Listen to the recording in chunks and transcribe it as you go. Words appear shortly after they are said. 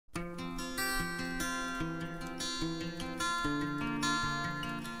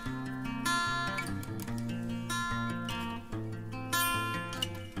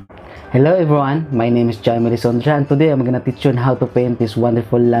Hello everyone, my name is John Melisondra and today I'm gonna teach you on how to paint this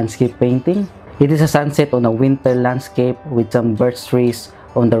wonderful landscape painting. It is a sunset on a winter landscape with some birch trees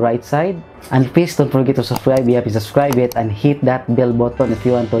on the right side. And please don't forget to subscribe if you subscribe it and hit that bell button if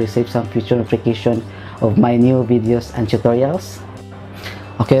you want to receive some future notification of my new videos and tutorials.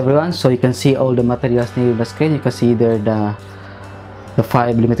 Okay everyone, so you can see all the materials near the screen. You can see there the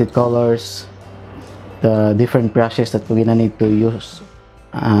 5 limited colors, the different brushes that we're gonna need to use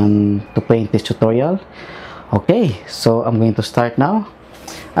to paint this tutorial. Okay, so I'm going to start now,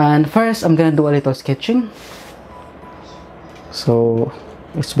 and first I'm gonna do a little sketching. So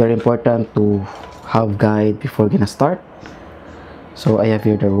it's very important to have guide before gonna start. So I have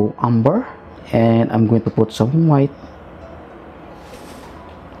here the umber, and I'm going to put some white.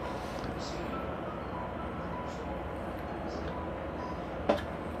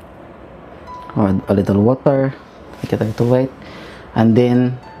 Or a little water, get a little white. And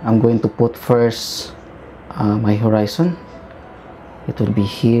then I'm going to put first my horizon. It will be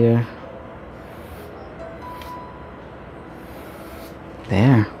here,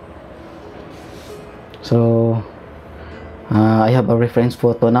 there. So I have a reference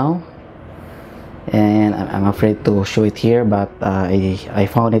photo now, and I'm afraid to show it here, but I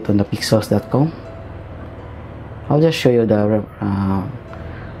found it on the pixels.com. I'll just show you the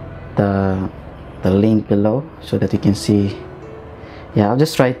link below so that you can see. Yeah, I'll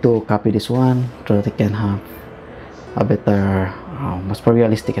just try to copy this one so that I can have a better, much more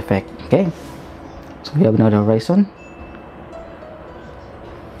realistic effect. Okay, so we have another horizon,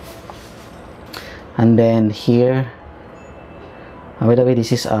 and then here, by the way,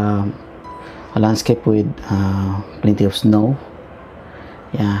 this is a landscape with plenty of snow.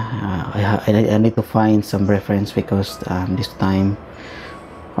 Yeah, I need to find some reference because this time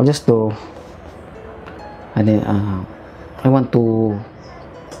I'll just do. I want to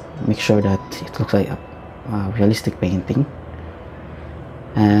make sure that it looks like a realistic painting,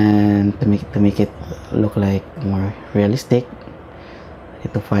 and to make it look like more realistic, I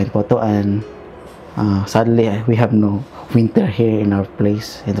need to find photo. And sadly we have no winter here in our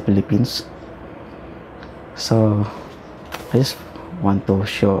place in the Philippines, so I just want to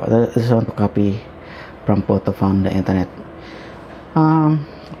show. I just want to copy from photo from the internet.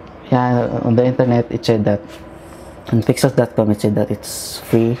 Yeah, on the internet it said that on pixels.com it said that it's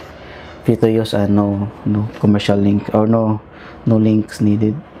free to use, and no commercial link or no links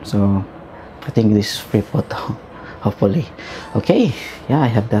needed. So I think this is free photo hopefully. Okay, yeah, I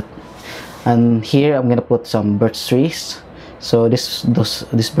have that. And here I'm gonna put some birch trees. So these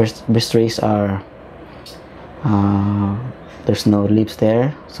birch trees are there's no leaves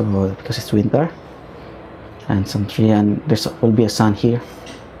there, so because it's winter, and some tree, and there will be a sun here.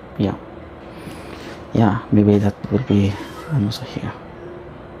 Yeah, maybe that will be also here.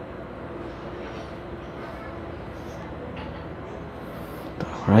 The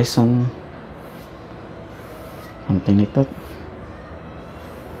horizon, something like that.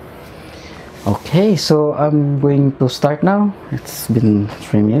 Okay, so I'm going to start now. It's been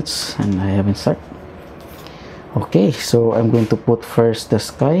 3 minutes and I haven't started. Okay, so I'm going to put first the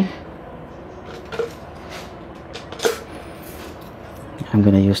sky. I'm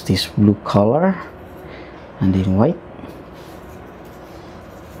gonna use this blue color and then white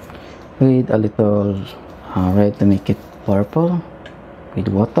with a little red to make it purple, with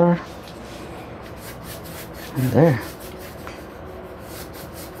water, and there.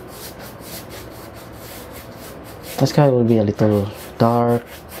 The sky will be a little dark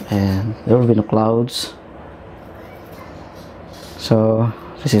and there will be no clouds. So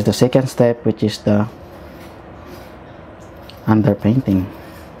this is the second step, which is the underpainting.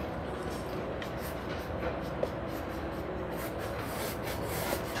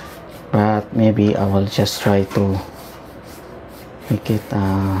 But maybe I will just try to make it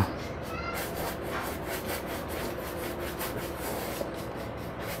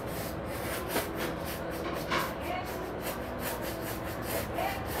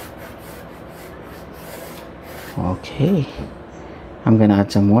okay. I'm gonna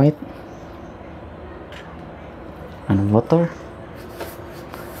add some white and water.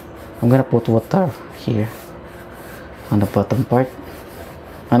 I'm gonna put water here on the bottom part.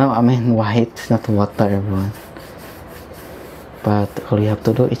 I mean white, not water, everyone. But all you have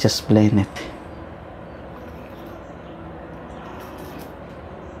to do is just blend it.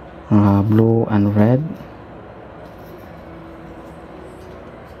 Blue and red.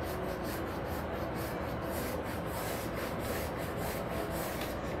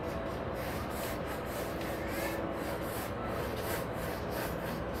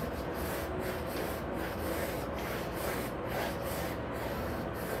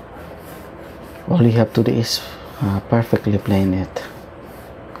 All you have to do is perfectly blend it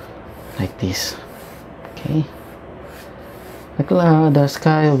like this. Okay, like the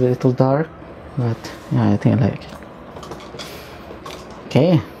sky will be a little dark, but yeah, I think I like it.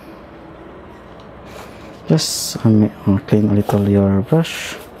 Okay, just clean a little your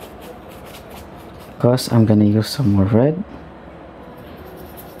brush, because I'm gonna use some more red.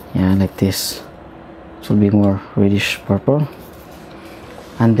 Yeah, like this. It will be more reddish purple,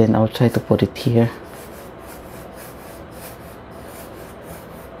 and then I'll try to put it here.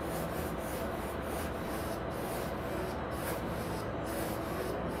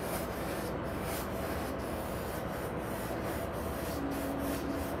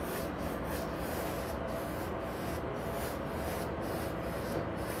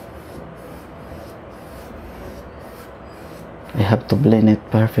 I have to blend it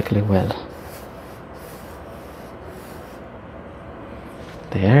perfectly well.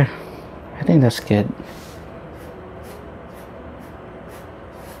 There, I think that's good.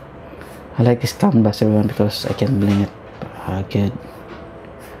 I like this canvas, everyone, because I can blend it good.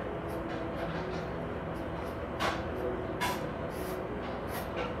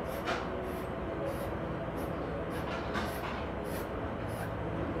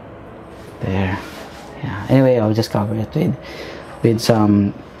 There, yeah. Anyway, I'll just cover it with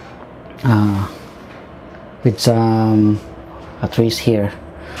some trees here,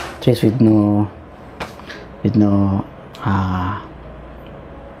 trees with no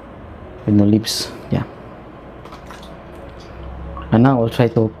leaves. Yeah, and now I'll try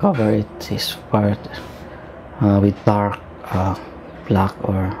to cover it, this part, with dark black,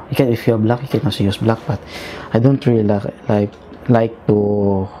 or you can, if you're black, you can also use black, but I don't really like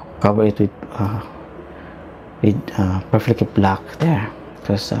to cover it with perfectly black there,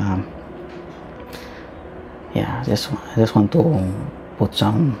 because yeah, I just want to put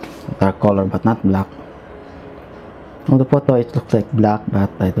some dark color, but not black. On the photo it looks like black, but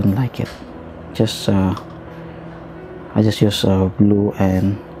I don't like it. Just I just use blue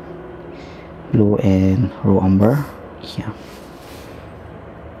and raw umber. Yeah,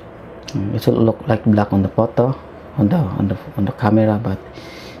 it will look like black on the photo, on the camera, but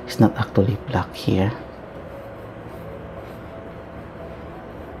it's not actually black here.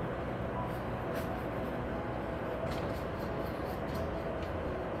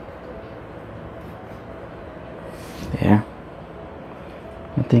 There,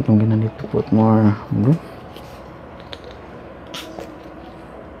 I think I'm gonna need to put more blue.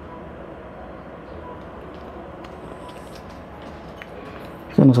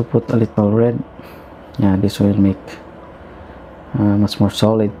 You can also put a little red. Yeah, this will make much more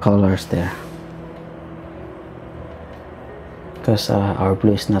solid colors there, because our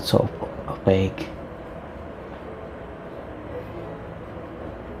blue is not so opaque.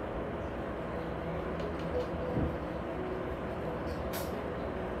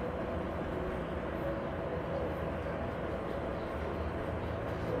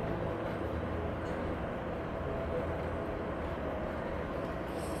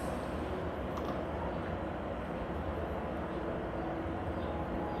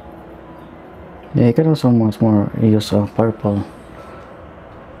 Yeah, you can also much more use purple.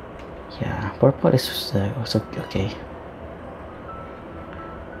 Yeah, purple is also okay.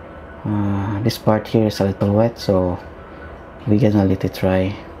 This part here is a little wet, so we're gonna let it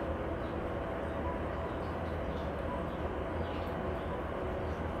dry.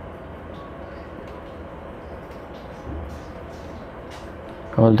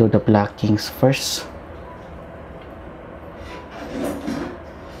 I'll do the blackings first.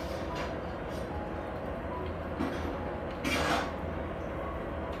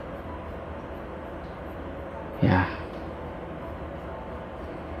 Yeah,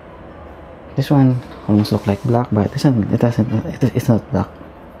 this one almost look like black, but it's not black.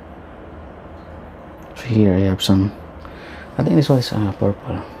 So here I have some, I think this one is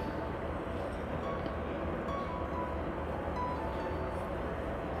purple.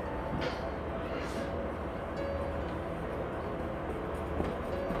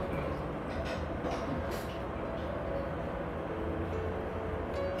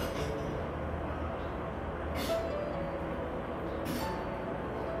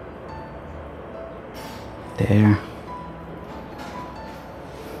 There.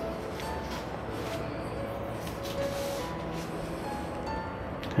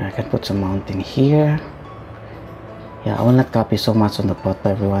 I can put some mounting here. Yeah, I will not copy so much on the photo,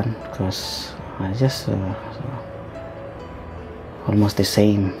 everyone, because I just almost the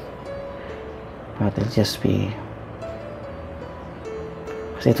same, but it'll just be,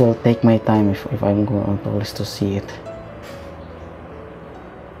 it will take my time if I'm going to always to see it.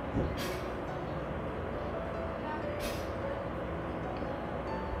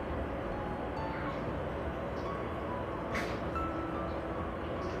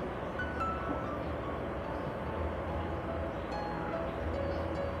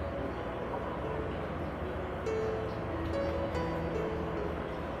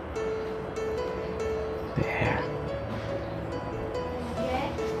 There.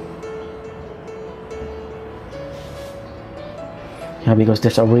 Yeah, because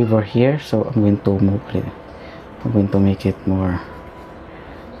there's a river here, so I'm going to move it. I'm going to make it more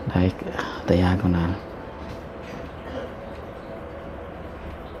like diagonal.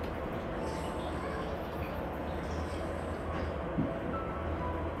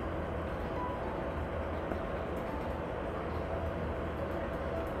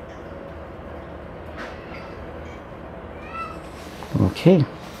 Okay.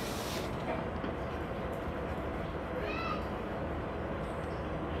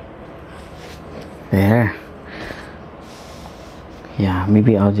 There. Yeah,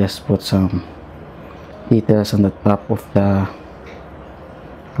 maybe I'll just put some details on the top of the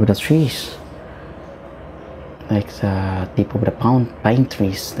trees, like the tip of the pine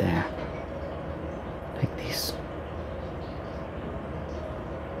trees there, like this.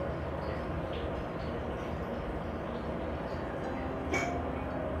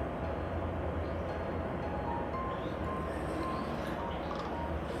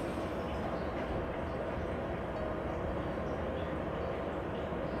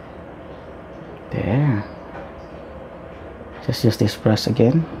 There. Just use this brush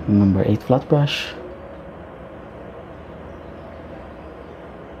again, number 8 flat brush.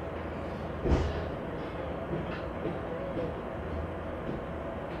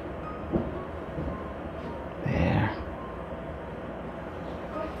 There.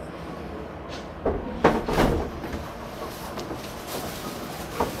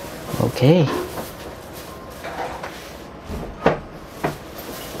 Okay.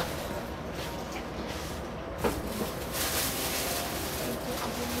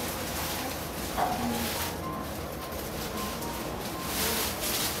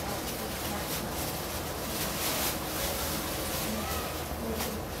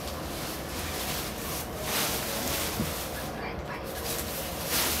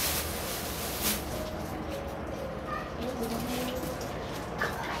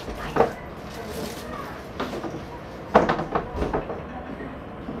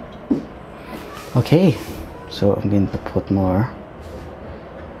 Okay, so I'm going to put more.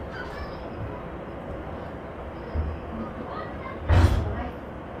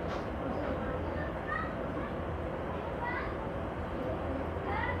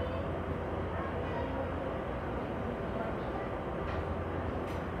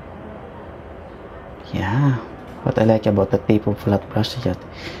 Yeah, what I like about the tip of flat brush is that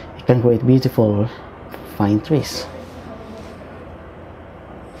it can create beautiful fine trees.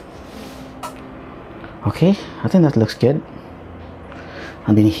 Okay, I think that looks good.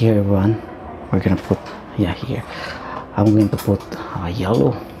 And then here, everyone, we're gonna put, yeah, here I'm going to put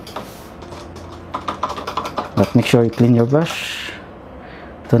yellow, but make sure you clean your brush.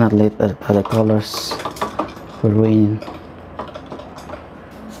 Do not let other colors ruin.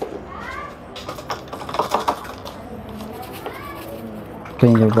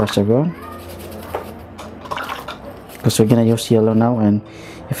 Clean your brush, everyone, because we're gonna use yellow now, and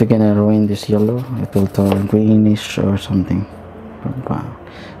if you're gonna ruin this yellow, it will turn greenish or something.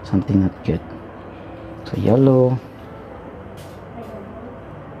 Something not good. So yellow.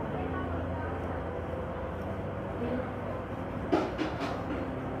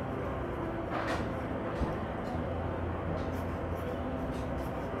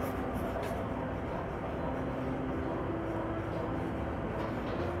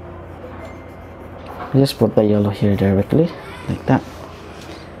 Just put the yellow here directly, like that.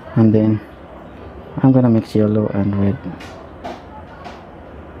 And then I'm gonna mix yellow and red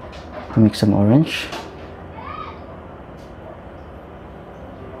to make some orange.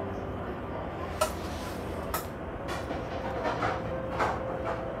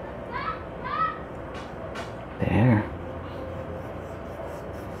 There.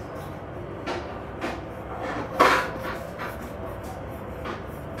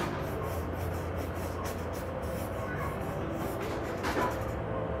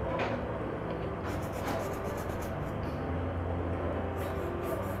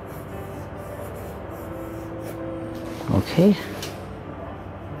 Okay.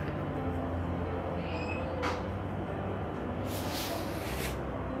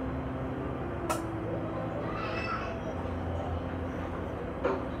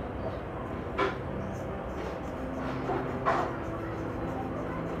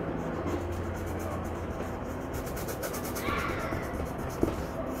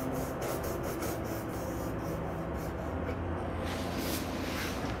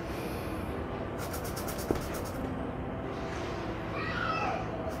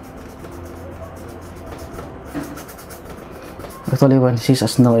 Actually, when this is a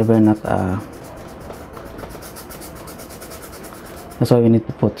snow, even not That's why we need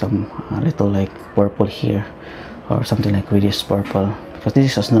to put some little like purple here, or something like reddish purple, because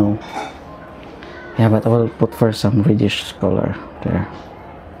this is a snow. Yeah, but I will put first some reddish color there.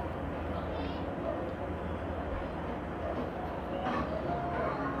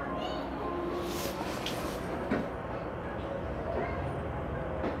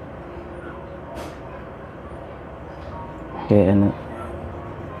 Okay, and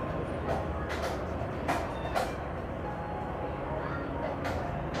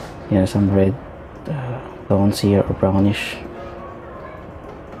yeah, some red tones here, or brownish.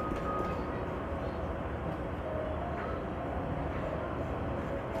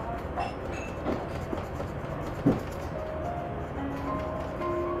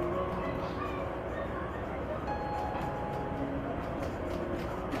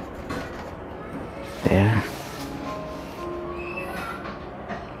 There.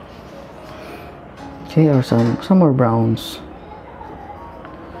 Okay, or some more browns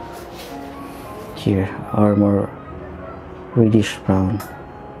here, or more reddish brown.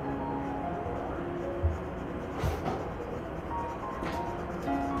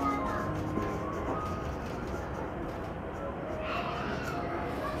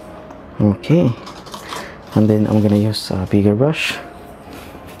 Okay, and then I'm gonna use a bigger brush.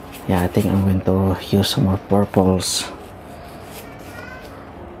 Yeah, I think I'm going to use some more purples.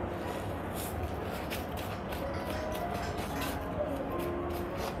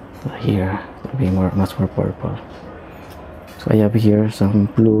 Here will be much more purple. So I have here some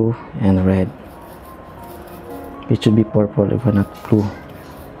blue and red. It should be purple if not blue,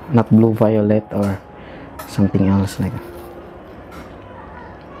 not blue violet or something else like that.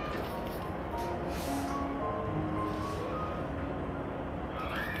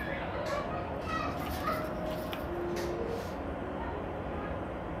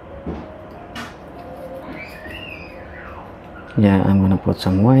 Yeah, I'm gonna put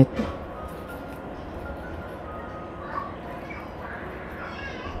some white.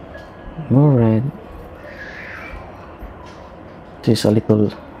 More red. This is a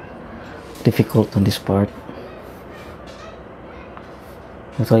little difficult on this part.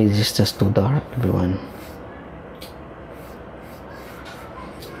 That's why this is just too dark, everyone.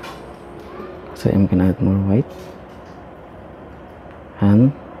 So I'm gonna add more white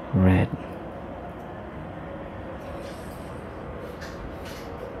and red.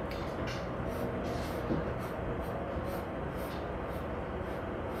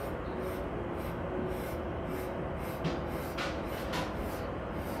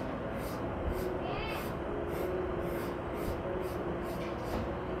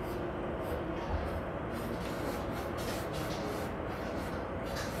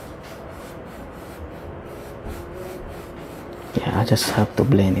 Yeah, I just have to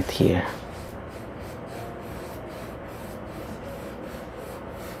blend it here.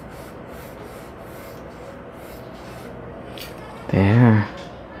 There.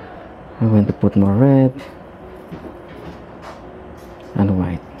 I'm going to put more red and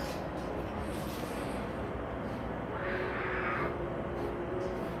white.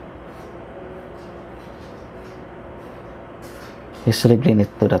 Usually blend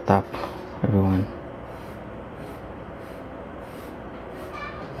it to the top, everyone.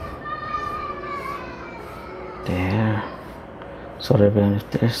 There. Sorry everyone if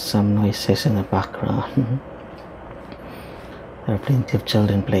there's some noises in the background. There are plenty of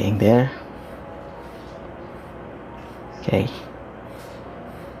children playing there. Okay.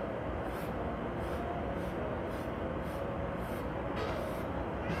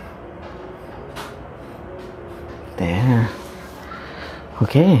 There.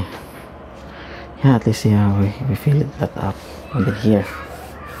 Okay. Yeah, at least yeah, we fill that up a bit here.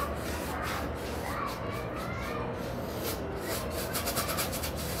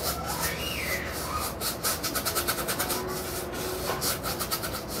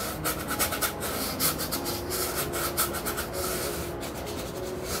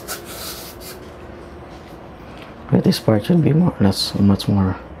 But this part should be more, that's much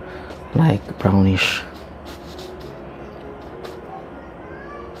more like brownish.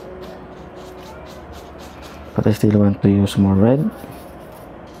 But I still want to use more red.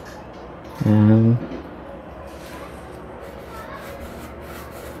 And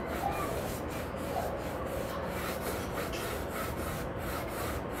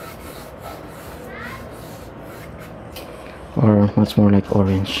or much more like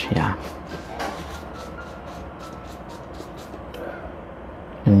orange, yeah.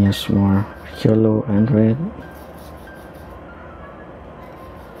 And use more yellow and red,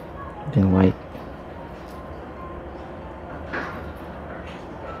 then white.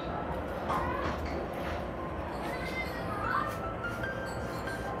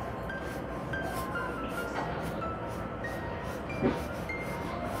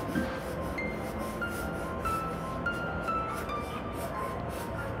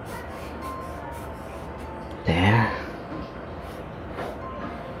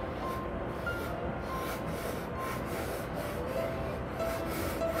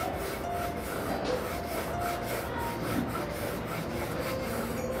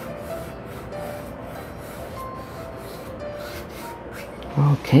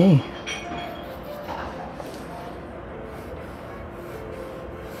 Okay.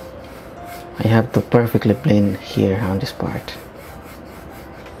 I have to perfectly blend here on this part.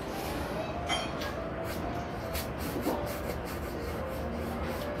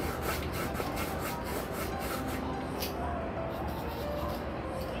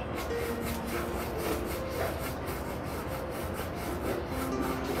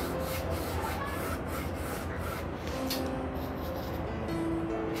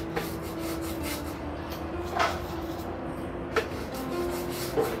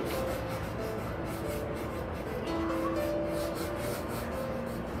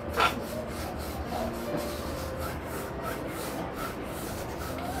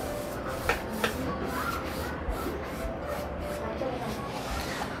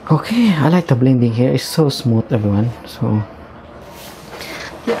 Okay, I like the blending here. It's so smooth, everyone. So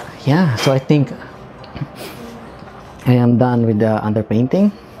yeah, so I think I am done with the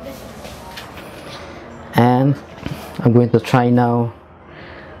underpainting, and I'm going to try now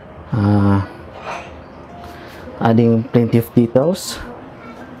adding plenty of details.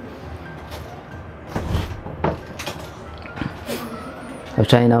 I'll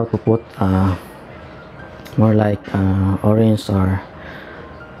try now to put more like orange, or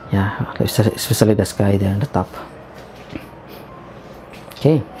yeah, especially the sky there on the top.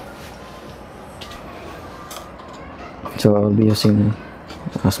 Okay, so I'll be using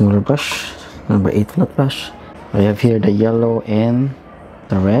a smaller brush, number 8 flat brush. I have here the yellow and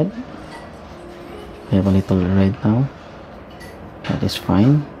the red. I have a little red now. That is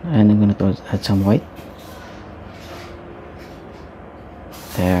fine, and I'm going to add some white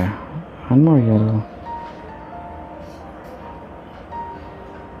there, and more yellow.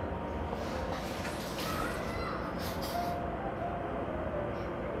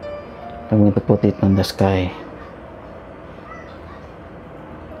 I'm going to put it on the sky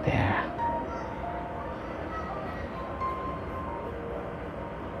there.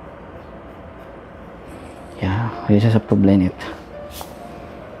 Yeah, you just have to blend it.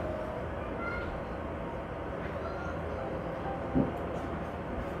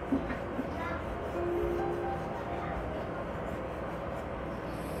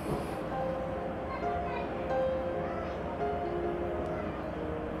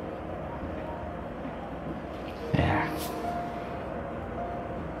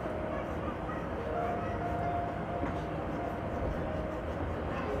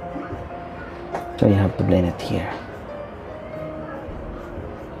 So you have to blend it here.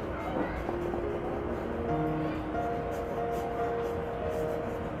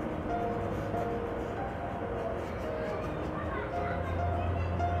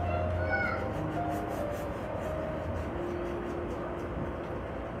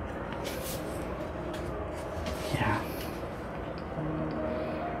 Yeah.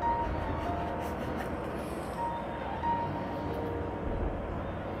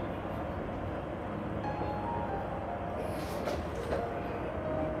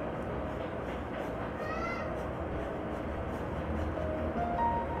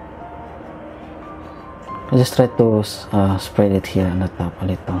 I just try to spread it here on the top a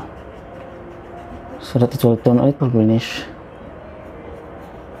little, so that it will turn a little greenish.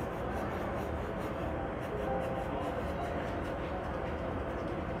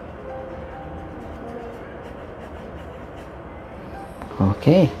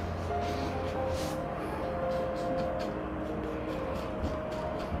 Okay.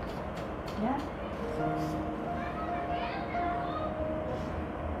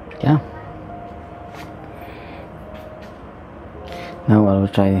 Yeah. Now I will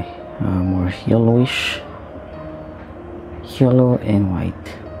try more yellowish, yellow and white.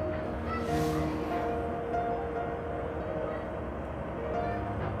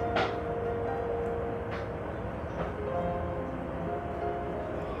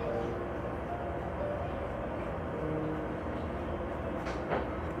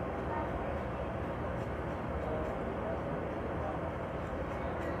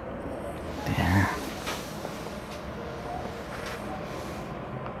 There.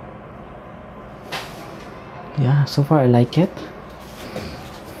 Yeah, so far I like it.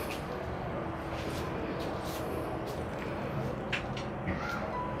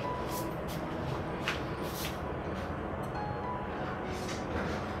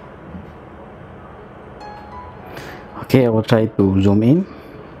 Okay, I will try to zoom in.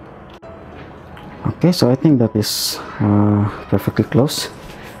 Okay, so I think that is perfectly close.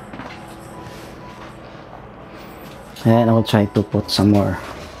 And I will try to put some more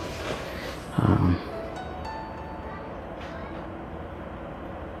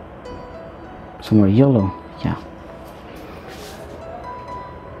yellow. Yeah.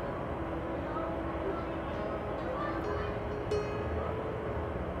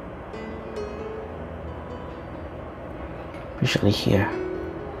 especially here.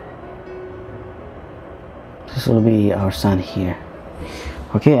 This will be our sun here.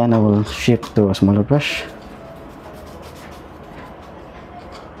 Okay, and I will shift to a smaller brush,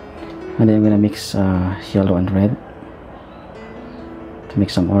 and then I'm gonna mix yellow and red to make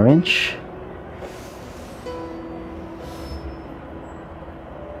some orange.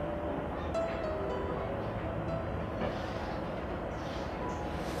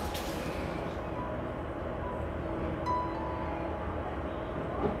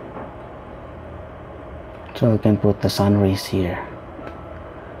 So we can put the sun rays here.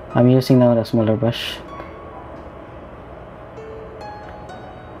 I'm using now the smaller brush.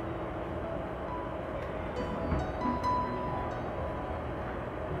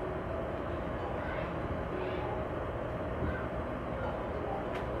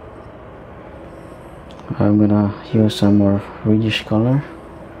 I'm gonna use some more reddish color.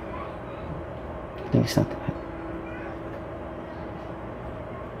 I think it's not bad.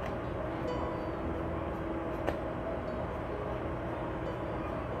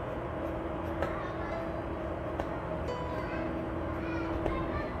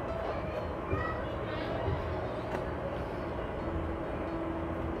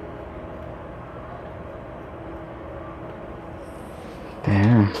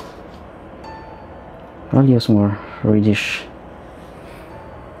 There. I'll use more reddish.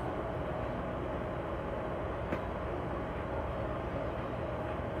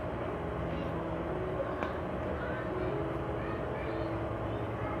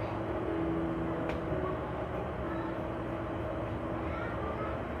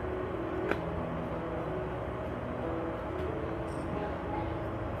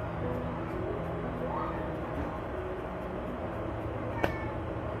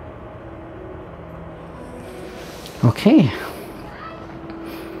 Okay,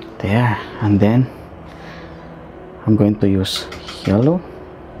 there, and then I'm going to use yellow.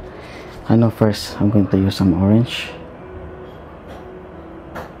 I know first I'm going to use some orange.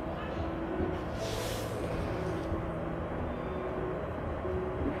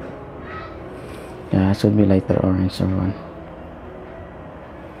 Yeah, it should be lighter orange, everyone.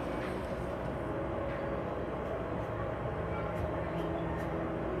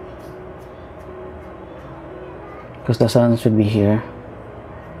 Because the sun should be here.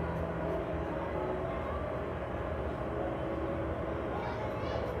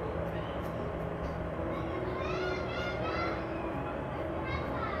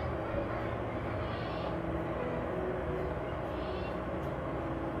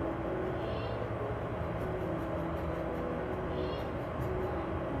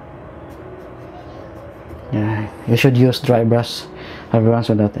 Yeah, you should use dry brush, everyone,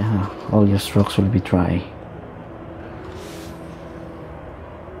 so that all your strokes will be dry.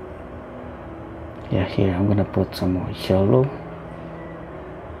 Yeah, here I'm gonna put some more yellow.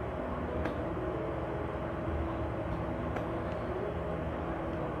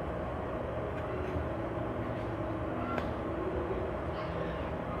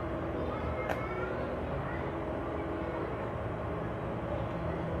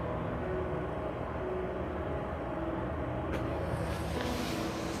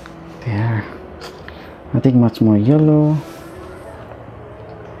 There. I think much more yellow.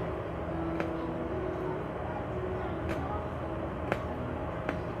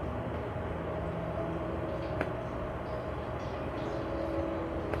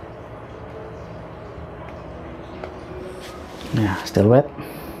 Yeah, still wet.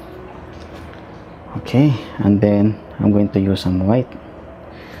 Okay, and then I'm going to use some white,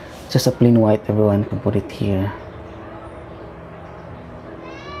 just a plain white, everyone, to put it here.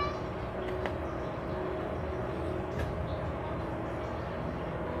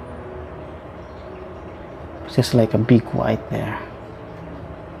 Just like a big white there.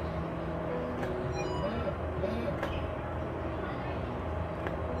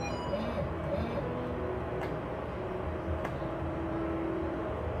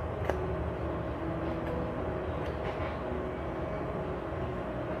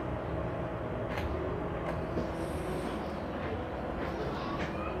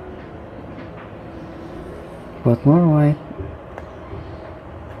 Put more white.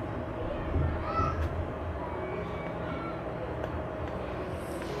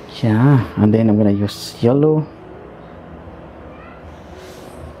 Yeah, and then I'm gonna use yellow.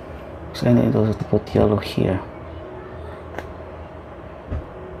 So I need also to put yellow here.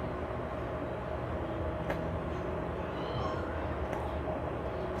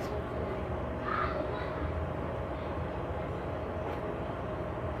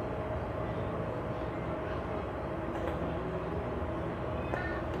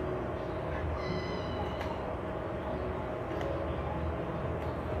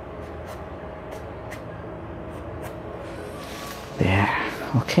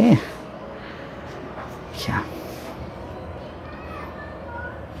 Okay. Yeah.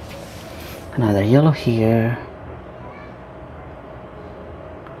 Another yellow here.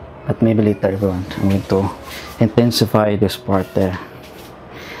 But maybe later, everyone. I'm going to intensify this part there.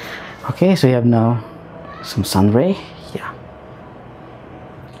 Okay, so we have now some sun ray. Yeah.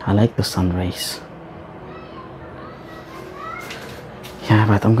 I like the sun rays. Yeah,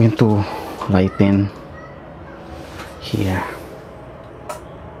 but I'm going to lighten here.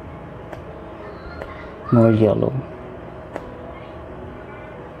 More yellow.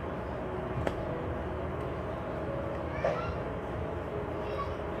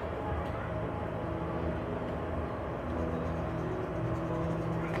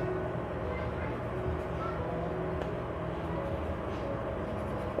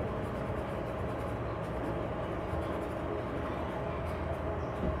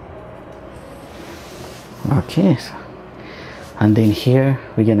 Okay, and then here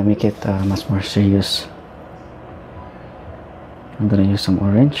we're gonna make it much more serious. I'm gonna use some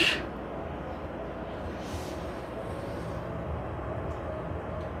orange.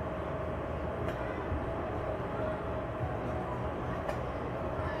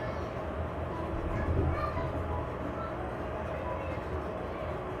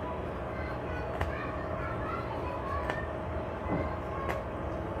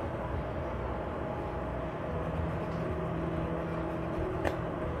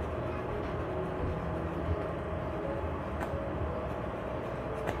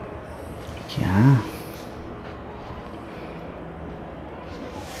 Yeah.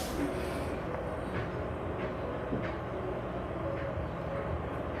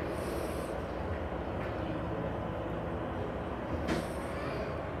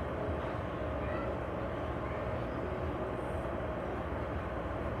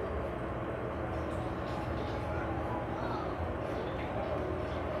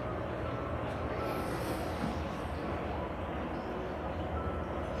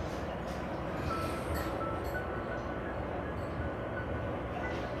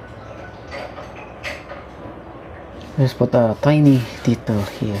 Let's put a tiny detail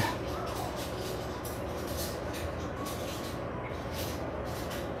here.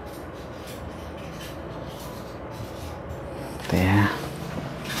 There.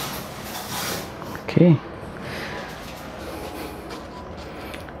 Okay.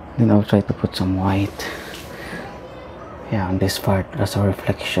 Then I'll try to put some white. Yeah, on this part as a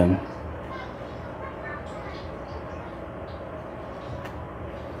reflection.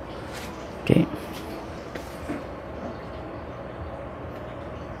 Okay.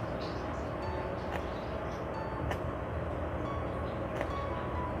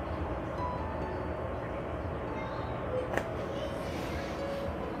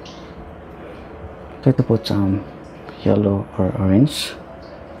 Try to put some yellow or orange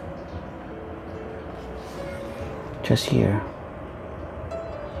just here.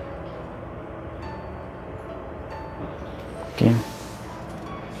 Okay.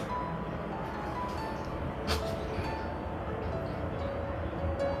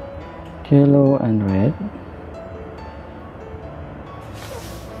 Yellow and red.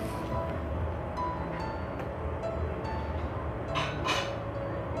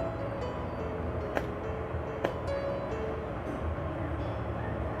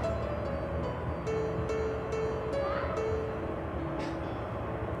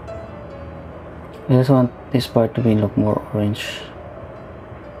 I just want this part to be look more orange.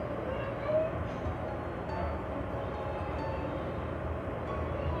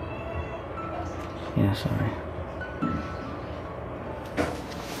 Yeah, sorry.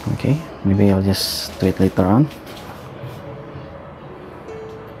 Okay, maybe I'll just do it later on.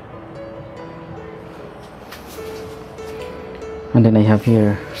 And then I have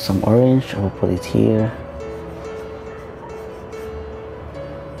here some orange. I will put it here.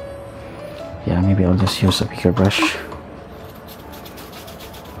 Yeah, maybe I'll just use a bigger brush.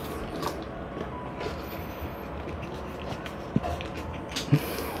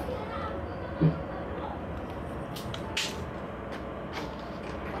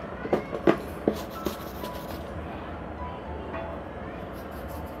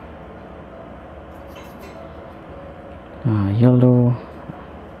 Yellow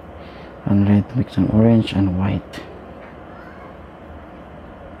and red to make some orange and white.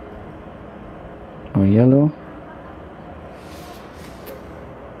 Or yellow.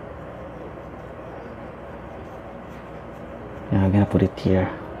 Yeah, I'm gonna put it here.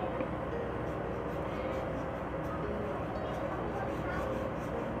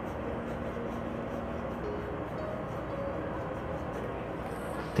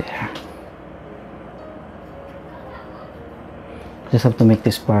 There. Just have to make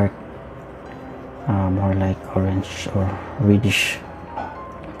this part more like orange or reddish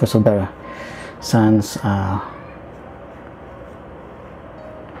because of the sun's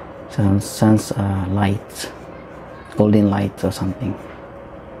light, golden light or something.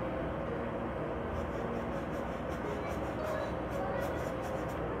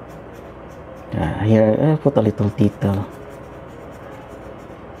 Here I put a little detail.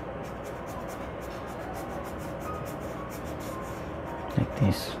 Like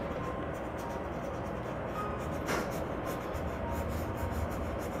this.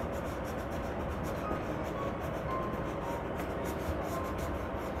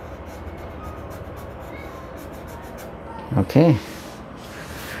 Okay.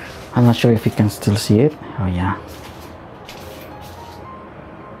 I'm not sure if you can still see it. Oh yeah.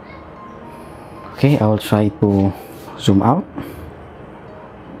 Okay, I will try to zoom out.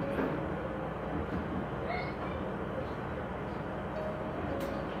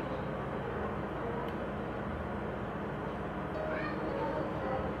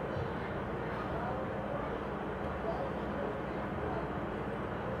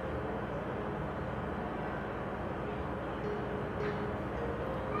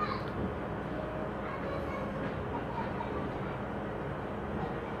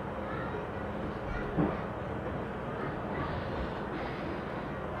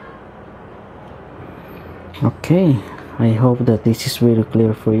 Okay, I hope that this is very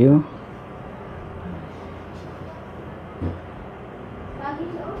clear for you.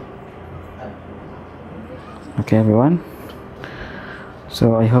 Okay everyone,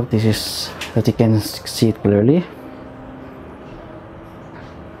 so I hope this is that you can see it clearly.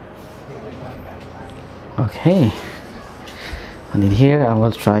 Okay, and in here I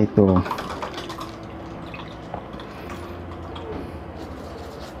will try to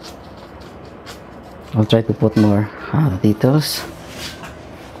put more details.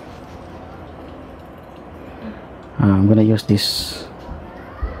 I'm gonna use this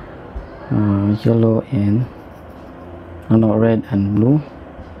yellow and red and blue,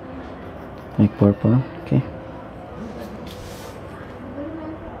 like purple. Okay,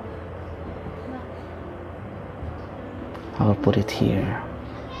 I'll put it here.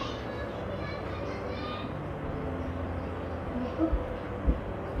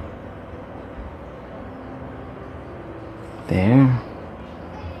 There.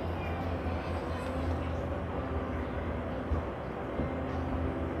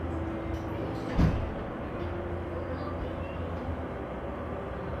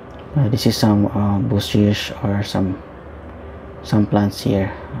 This is some bushes or some plants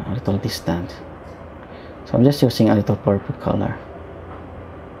here, a little distant. So I'm just using a little purple color.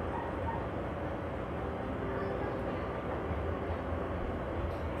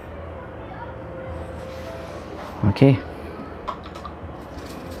 Okay.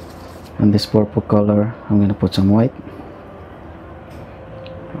 And this purple color, I'm gonna put some white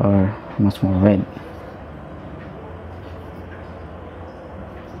or much more red.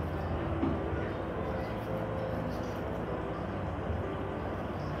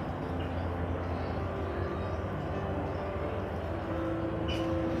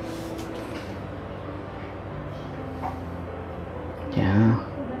 Yeah.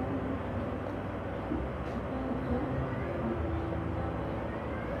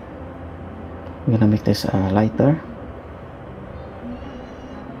 I'm gonna make this lighter.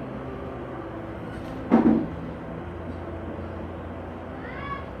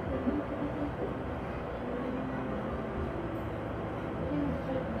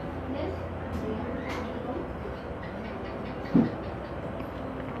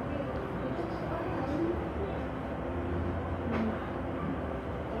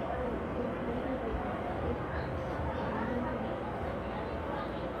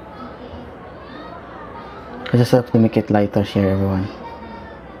 I just have to make it lighter here, everyone.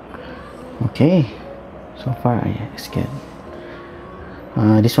 Okay, so far it's good.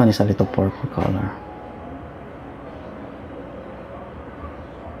 This one is a little purple color.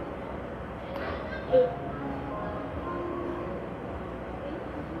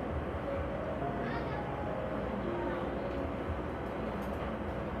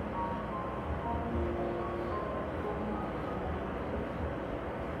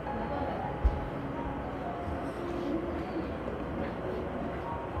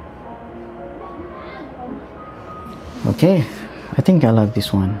 Okay, I think I love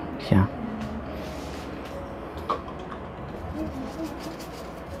this one. Yeah.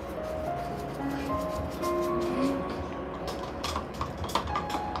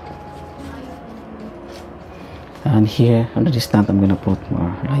 And here on the distant, I'm gonna put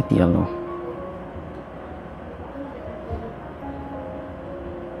more light yellow.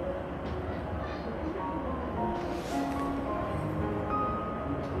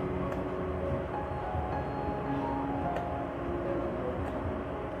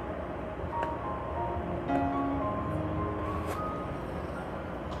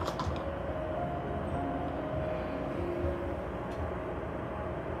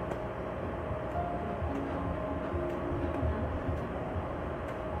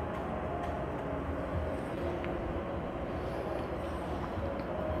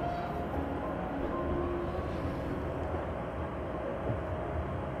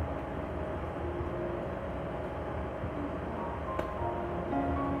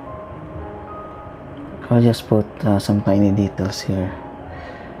 I'll just put some tiny details here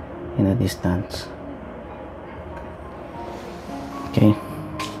in the distance. Okay,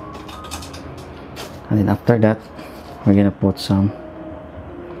 and then after that we're gonna put some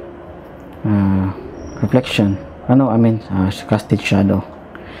reflection. Casted shadow.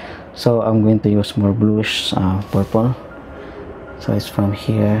 So I'm going to use more bluish purple. So it's from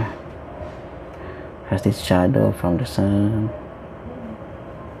here, casted shadow from the sun.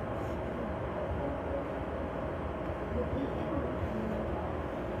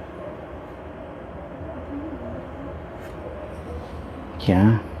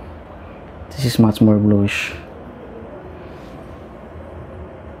 Yeah, this is much more bluish.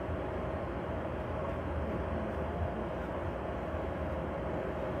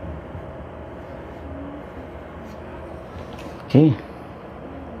 Okay.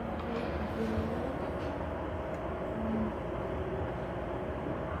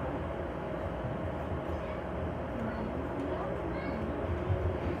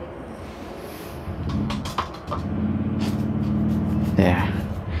 There.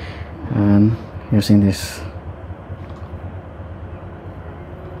 And using this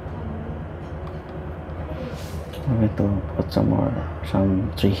I'm going to put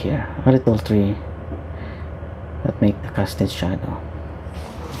some tree here, a little tree that make the casted shadow.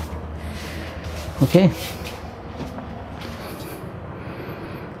 Okay.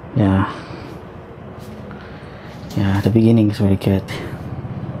 Yeah, the beginning is very good.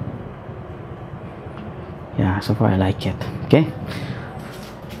 Yeah, so far I like it. Okay.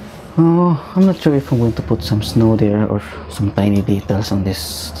 Oh, I'm not sure if I'm going to put some snow there or some tiny details on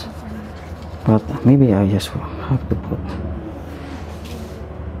this, but maybe I just have to put.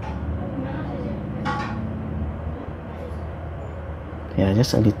 Yeah,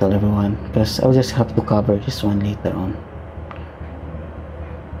 just a little, everyone, because I'll just have to cover this one later on.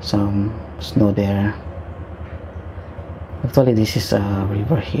 Some snow there. Actually, this is a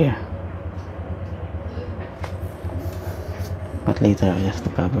river here, but later I have to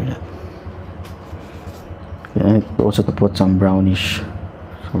cover that. I need also to put some brownish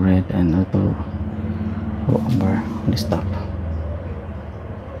red and a little umber on this top.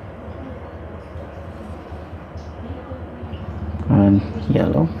 And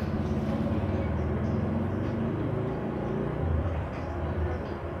yellow.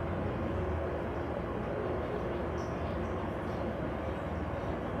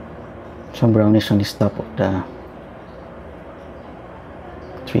 Some brownish on this top of the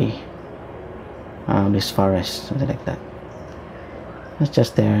tree, this forest, something like that. It's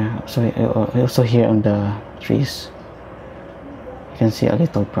just there. So also here on the trees you can see a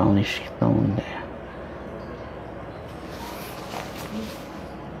little brownish tone there.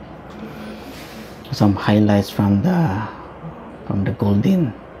 Some highlights from the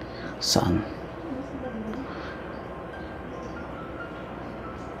golden sun.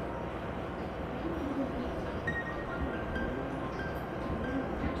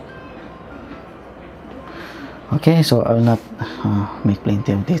 Okay, so I will not make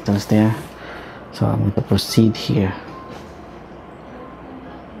plenty of details there, so I'm going to proceed here.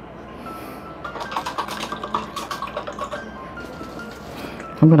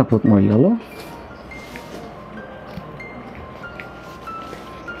 I'm going to put more yellow.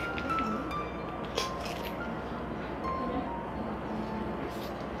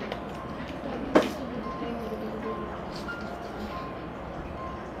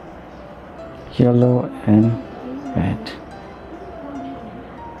 Yellow and red,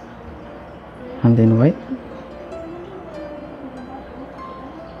 and then white.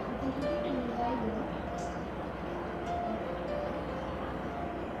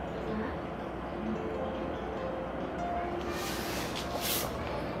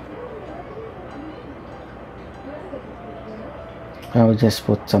 I will just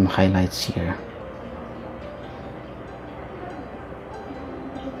put some highlights here.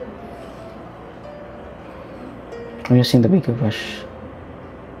 I'm using the bigger brush.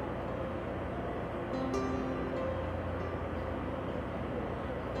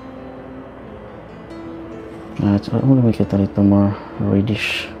 I want to make it a little more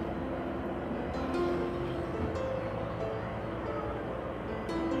reddish.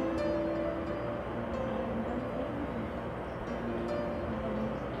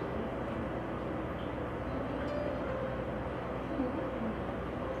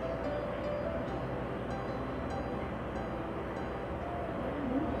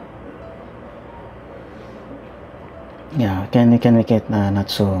 Yeah, you can make it not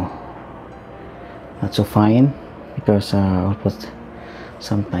so fine, because I'll put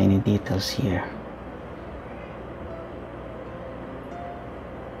some tiny details here,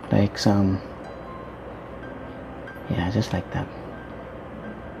 like some Yeah, just like that.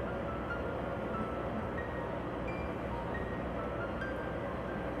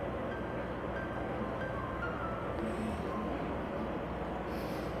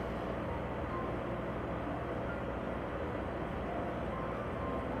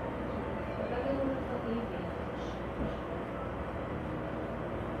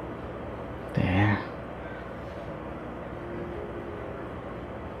 There.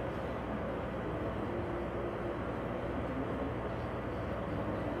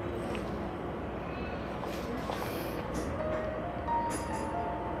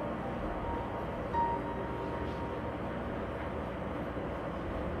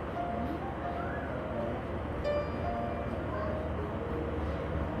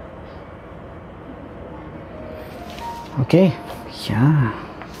 Okay, yeah.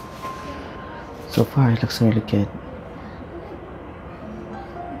 So far it looks really good.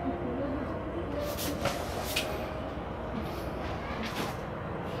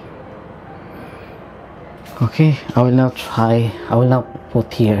 Okay, I will now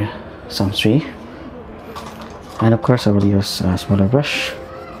put here some tree, and of course I will use a smaller brush,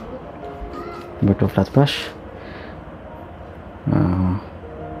 number 2 flat brush.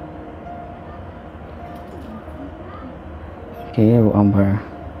 Okay, umber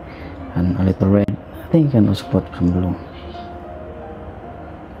and a little red. I think you can also put some blue.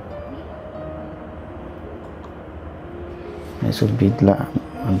 It should be dark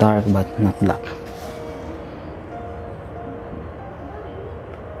but not black.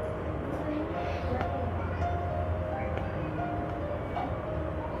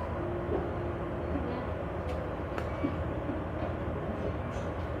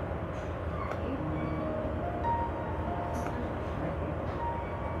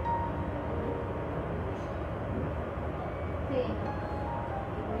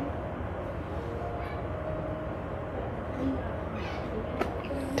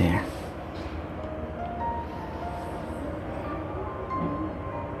 There.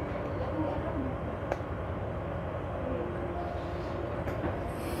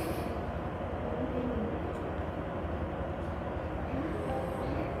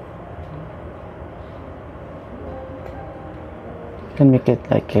 You can make it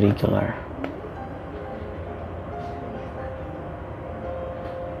like irregular.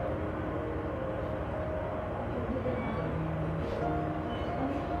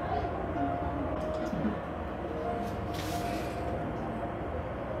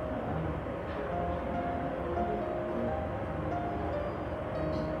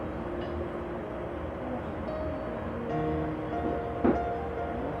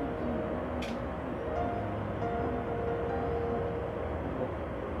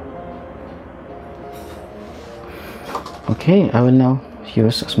 Okay, I will now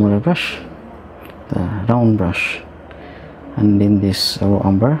use a smaller brush, the round brush, and in this raw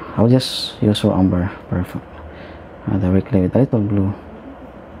umber, I will just use raw umber perfect directly with a little glue.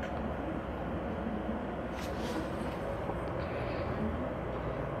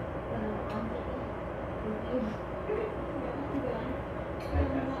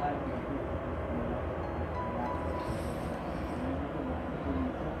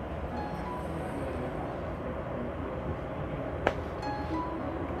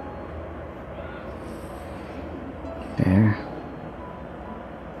 There.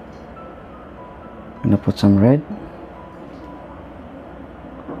 I'm gonna put some red.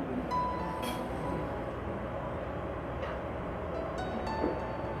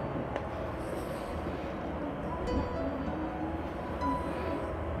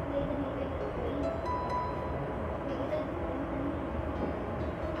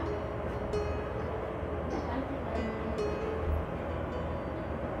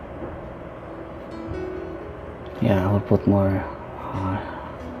 Yeah, I will put more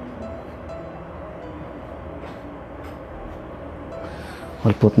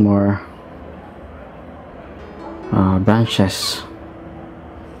branches.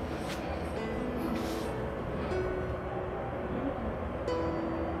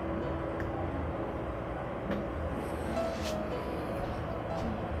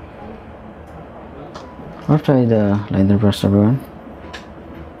 I'll try the liner brush, everyone.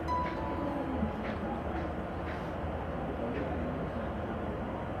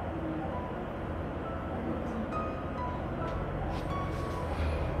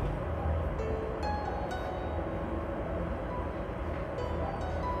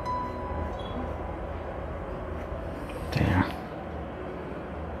 There.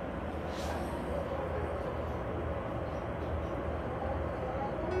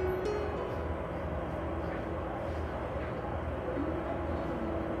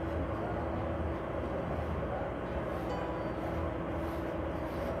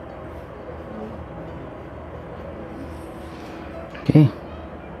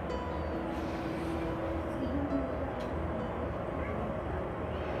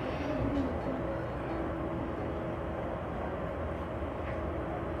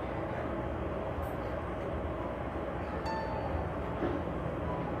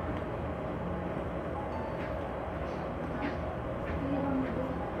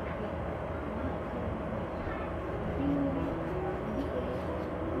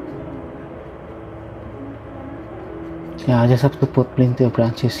 Yeah, I just have to put plenty of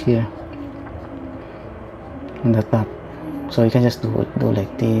branches here on the top, so you can just do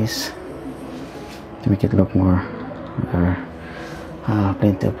like this to make it look more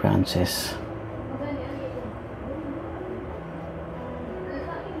plenty of branches.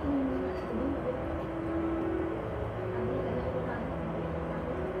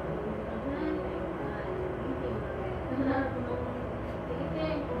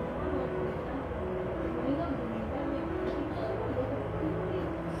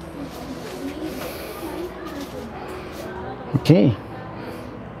 Okay.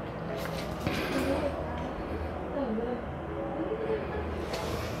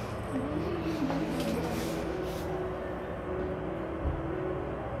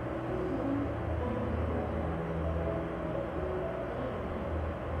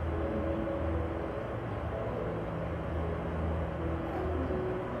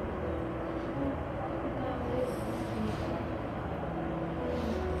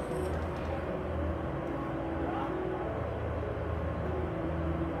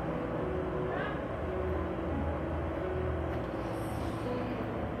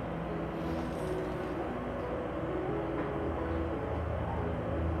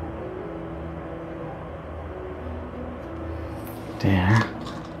 There.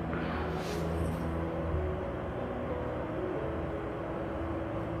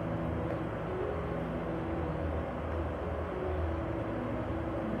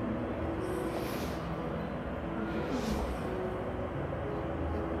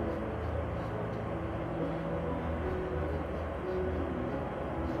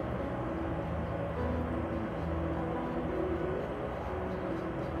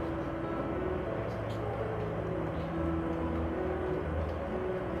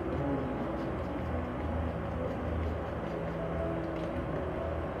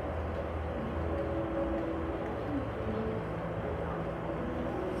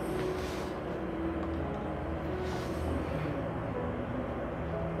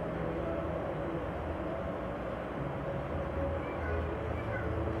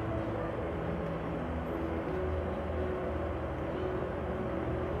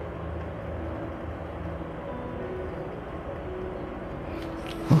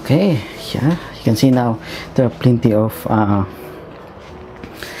 Okay, yeah, you can see now there are plenty of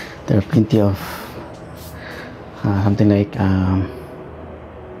something like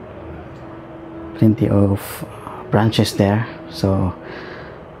plenty of branches there. So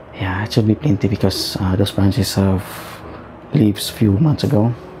yeah, it should be plenty because those branches have leaves few months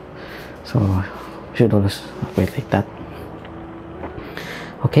ago, so should always wait like that.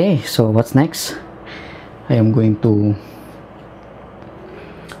 Okay, so what's next? I am going to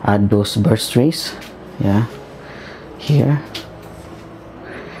add those birch trees, yeah, here.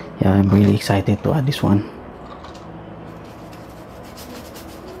 Yeah, I'm really excited to add this one.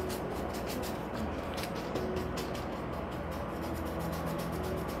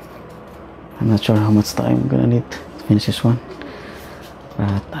 I'm not sure how much time I'm gonna need to finish this one,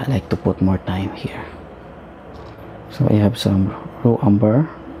 but I like to put more time here. So I have some raw umber,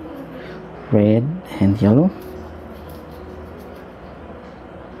 red and yellow.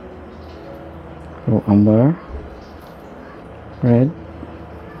 Raw umber, red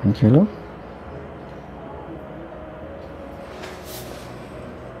and yellow.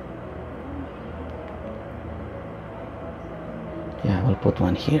 Yeah, we'll put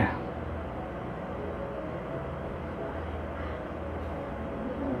one here.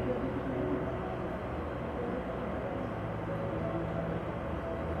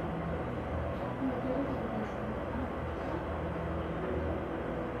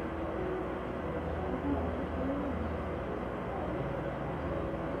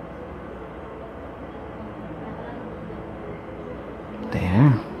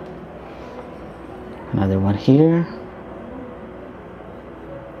 There. Another one here.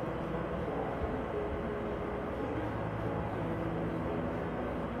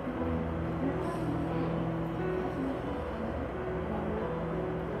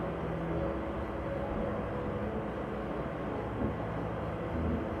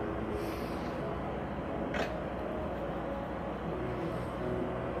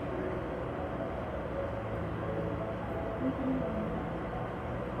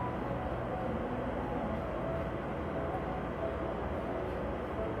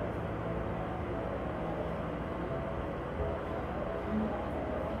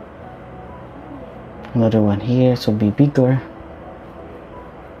 Another one here, so be bigger.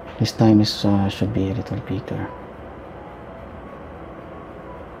 This time is should be a little bigger.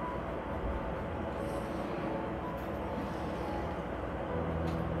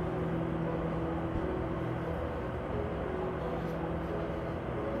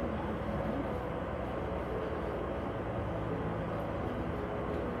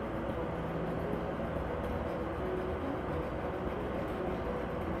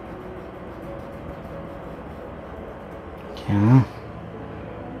 Yeah.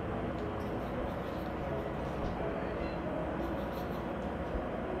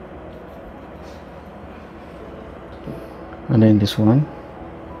 And then this one.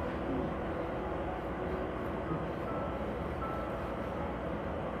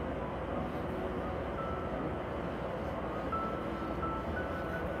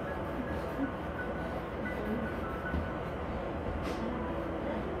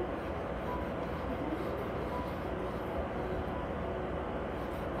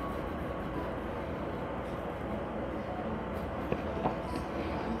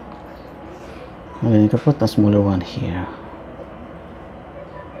 And then you can put a smaller one here.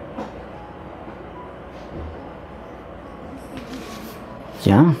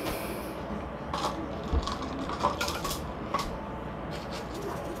 Yeah.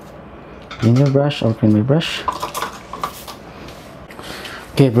 Clean your brush or clean my brush.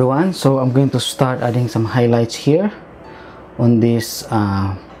 Okay everyone, so I'm going to start adding some highlights here on this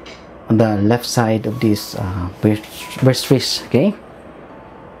on the left side of this birch trees. Okay.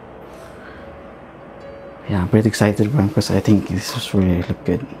 Yeah, I'm pretty excited because I think this is really look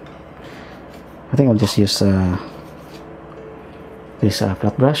good. I think I'll just use this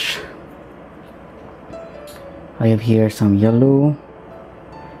flat brush. I have here some yellow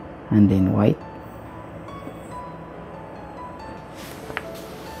and then white.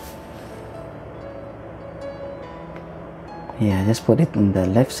 Yeah, just put it on the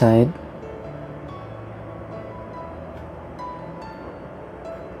left side.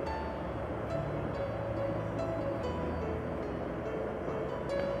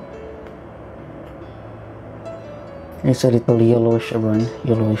 It's a little yellowish, everyone.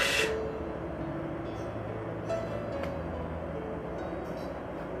 Yellowish.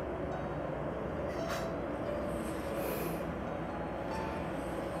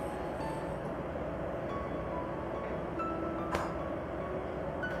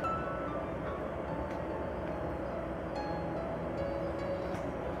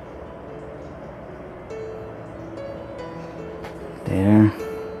 There.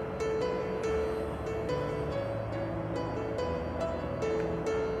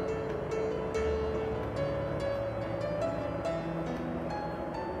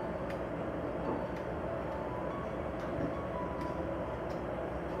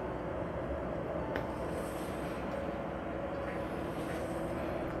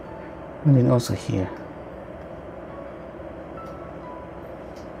 And then also here.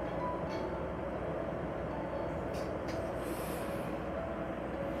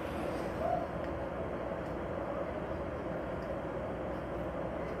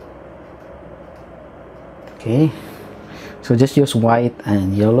 Okay, so just use white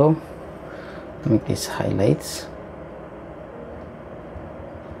and yellow to make these highlights.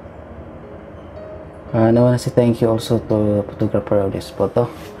 And I want to say thank you also to the photographer of this photo,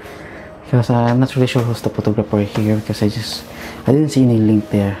 because I'm not really sure who's the photographer here, because I didn't see any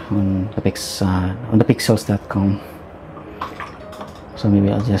link there on the pixels.com. So maybe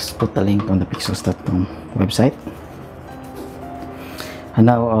I'll just put the link on the pixels.com website. And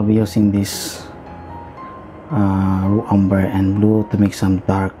now I'll be using this umber and blue to make some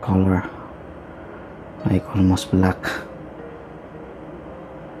dark color, like almost black.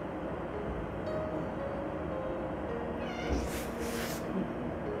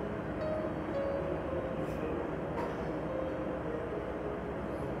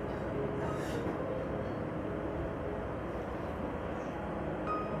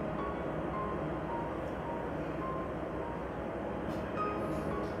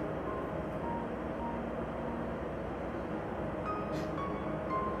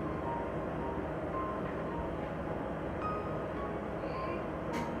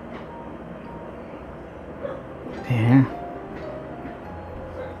 There.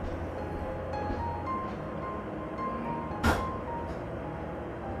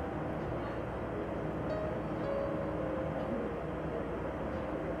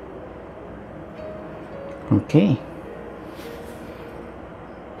 Okay.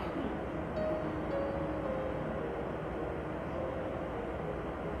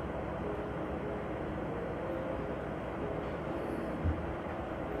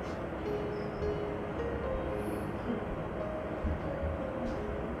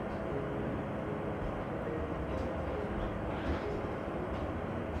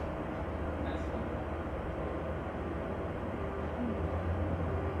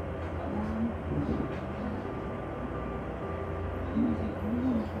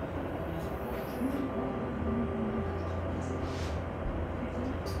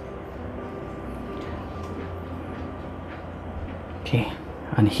 Okay,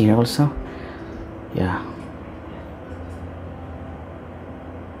 and here also, yeah.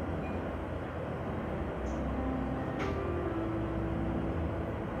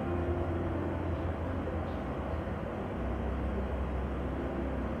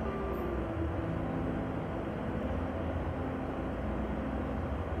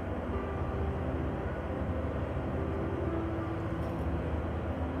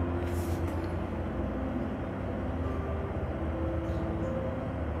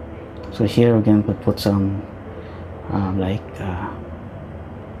 So here we're going to put some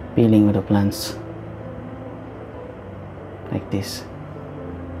peeling with the plants like this.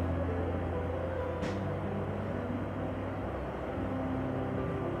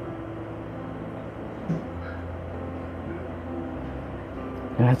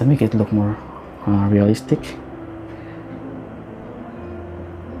 I have to make it look more realistic.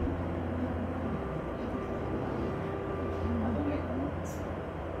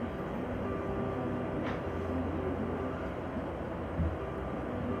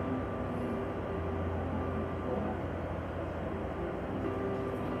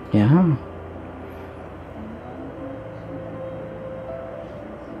 Yeah.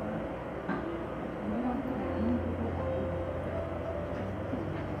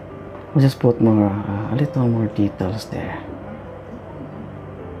 We'll just put more, a little more details there.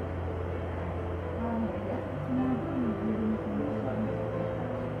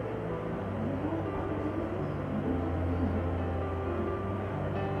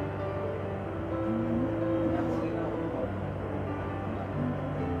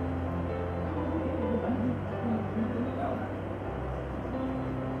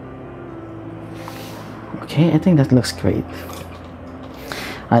 Okay, I think that looks great.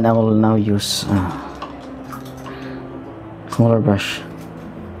 And I will now use smaller brush.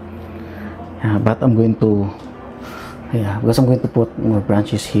 But I'm going to, because I'm going to put more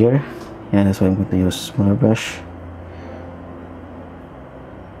branches here. Yeah, that's why I'm going to use smaller brush.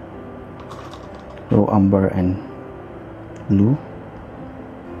 Raw umber and blue.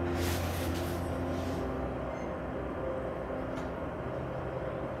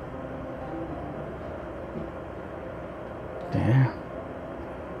 There.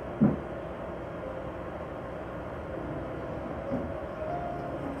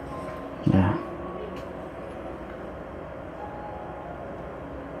 Yeah.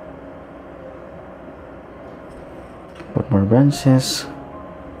 Put more branches.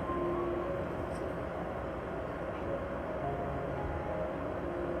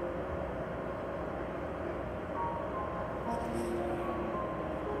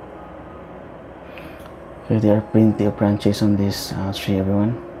 Okay, there are plenty of branches on this tree,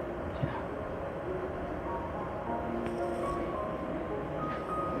 everyone.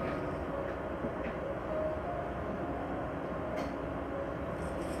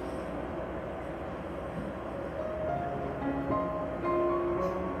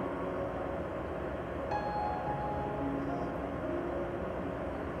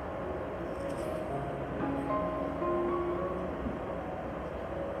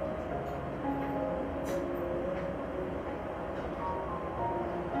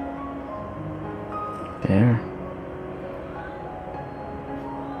 There.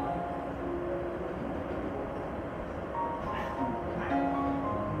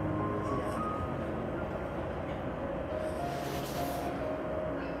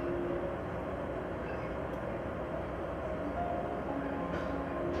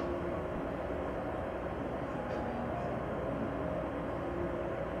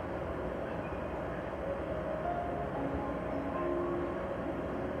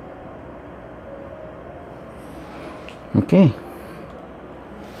 Okay.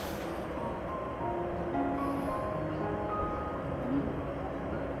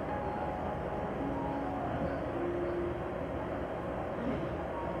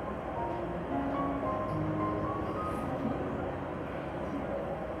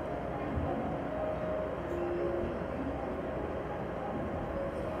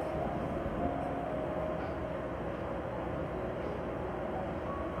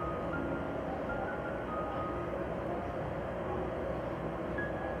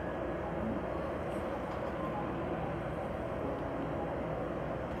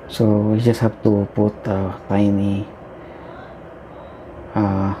 So we just have to put tiny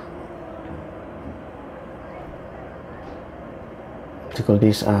what you call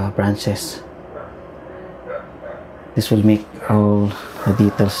these branches. This will make all the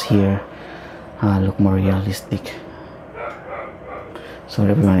details here look more realistic.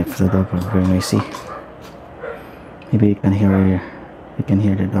 Sorry everyone if the dog are very noisy. Maybe you can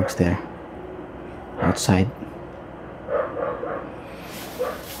hear the dogs there outside.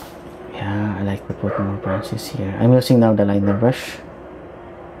 Yeah, I like to put more branches here. I'm using now the liner brush.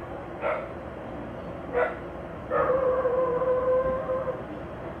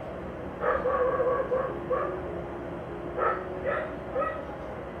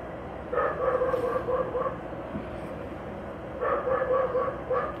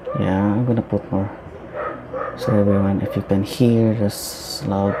 Yeah, I'm gonna put more. So everyone, if you can hear the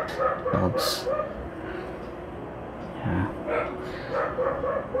loud dogs. Yeah.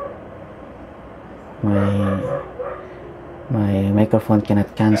 my microphone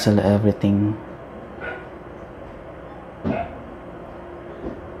cannot cancel everything.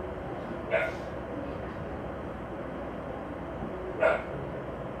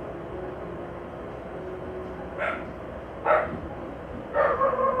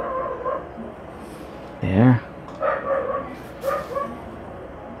 There.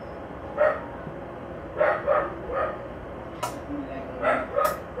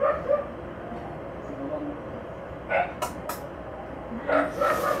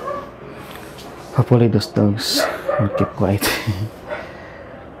 Hopefully those dogs will keep quiet.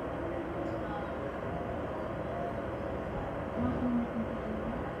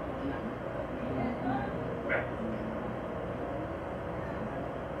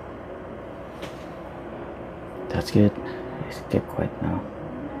 That's good. Just keep quiet now.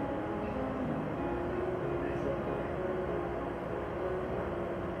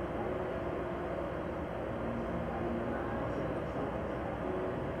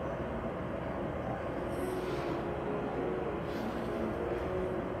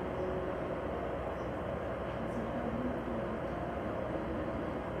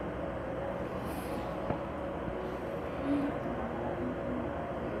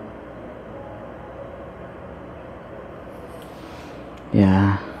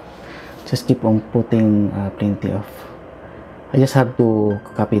 Yeah, just keep on putting plenty of. I just have to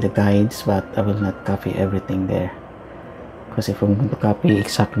copy the guides, but I will not copy everything there, because if I'm going to copy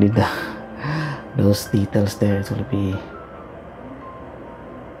exactly those details there, it will be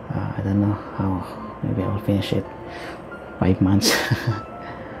I don't know how. Maybe I'll finish it 5 months.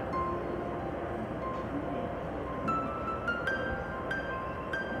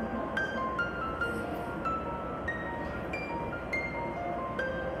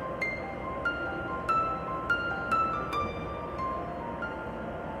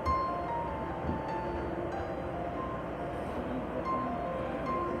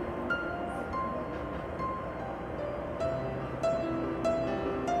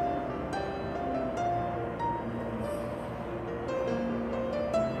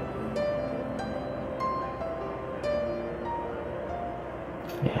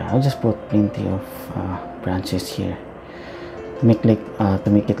 Yeah, I'll just put plenty of branches here to make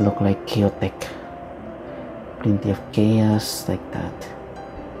it look like chaotic. Plenty of chaos like that.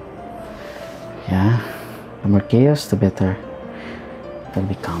 Yeah, the more chaos, the better it will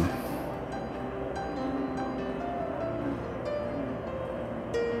become.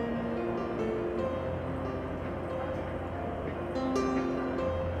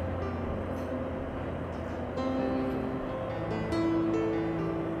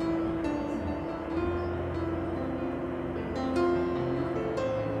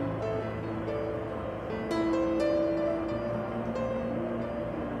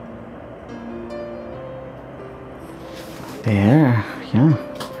 There, yeah.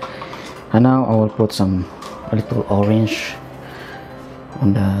 And now I will put a little orange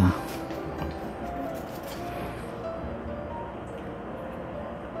on the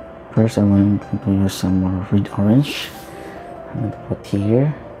first. I'm going to use some more red orange. I'm going to put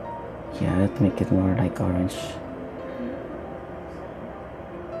here, yeah, to make it more like orange.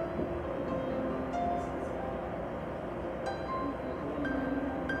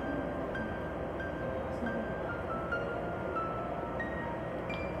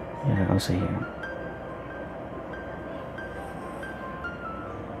 Yeah, also here.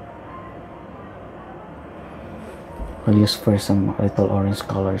 I'll use first some little orange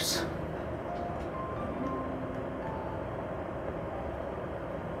colors.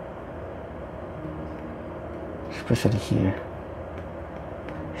 Especially here.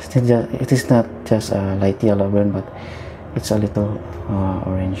 It is not just a light yellow burn, but it's a little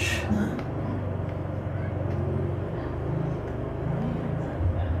orange.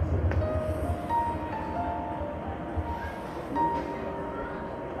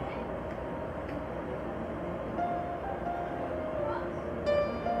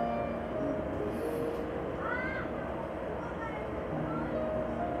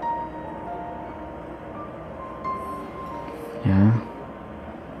 Yeah.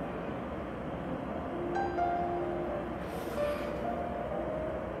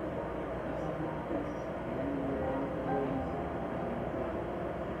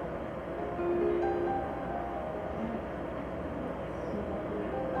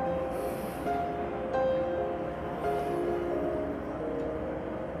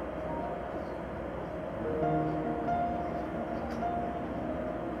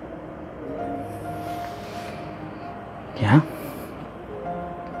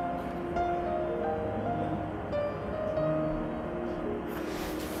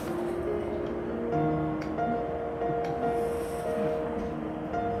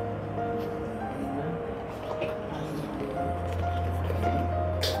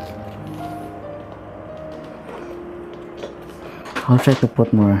 I'll try to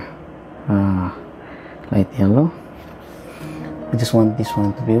put more light yellow. I just want this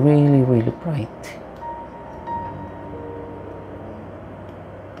one to be really, really bright.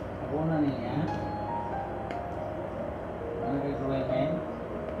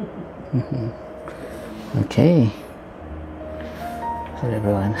 Okay. Sorry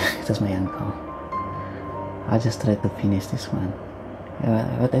everyone, it was my uncle. I'll just try to finish this one.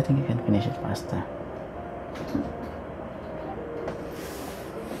 But I think you can finish it faster.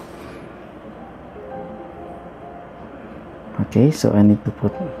 Okay, so I need to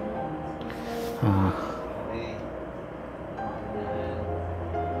put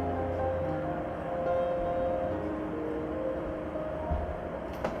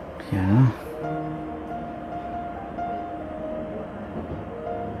yeah.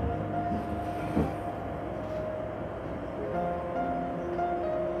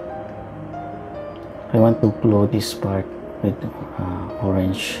 I want to glow this part with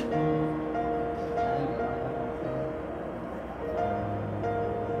orange.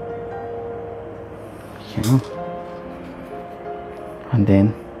 Yeah. And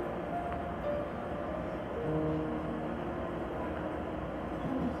then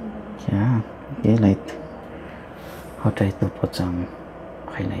yeah, okay, light. I'll try to put some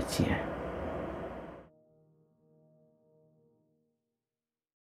highlights here.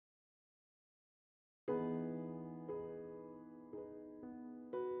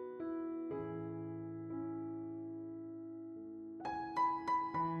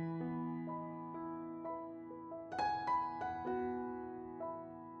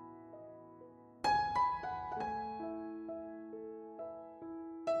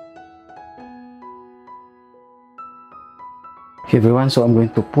 Okay everyone, so I'm going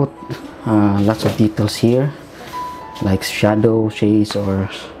to put lots of details here, like shadow, shades, or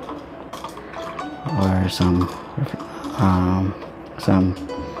some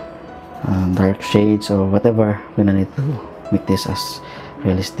dark shades or whatever. We're gonna need to make this as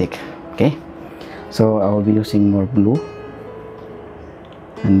realistic. Okay, so I will be using more blue,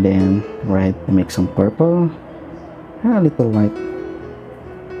 and then make some purple, and a little white.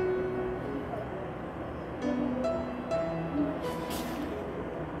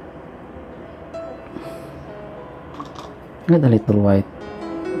 Add a little white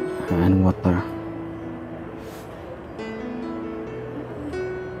and water.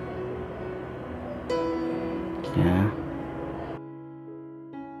 Yeah.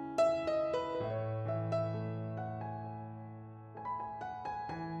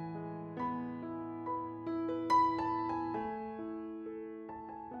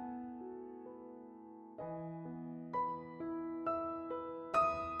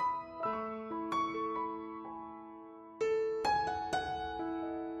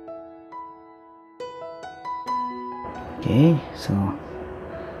 Okay, so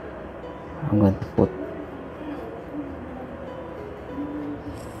I'm going to put,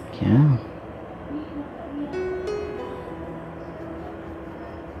 yeah,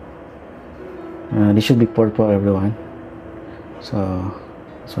 this should be purple everyone, so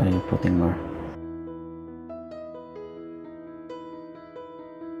that's why I'm putting more.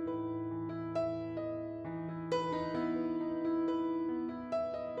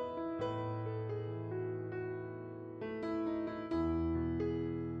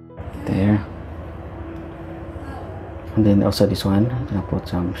 There, and then also this one I'm gonna put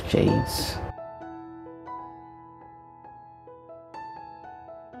some shades.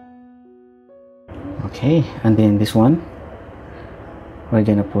 Okay, and then this one we're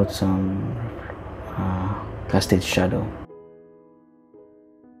gonna put some casted shadow.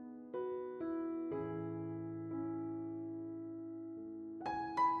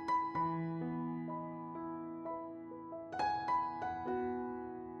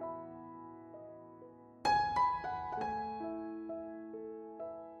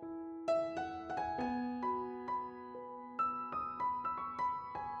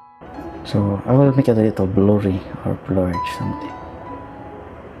 So I will make it a little blurry or blurred something.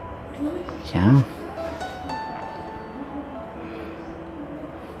 Yeah.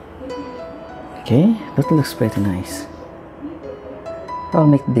 Okay, that looks pretty nice. I'll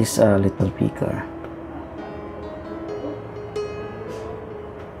make this a little bigger.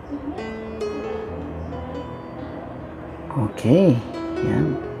 Okay, yeah.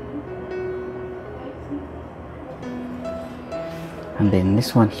 And then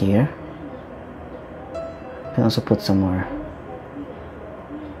this one here, I can also put some more.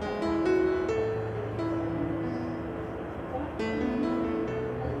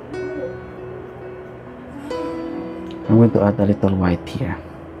 I'm going to add a little white here,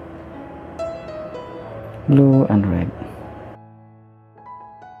 blue and red.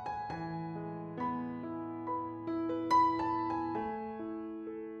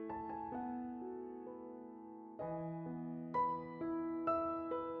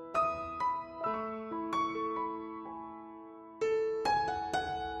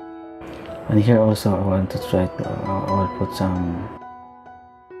 And here also I want to try to I'll put some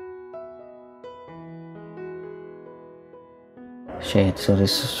shade, so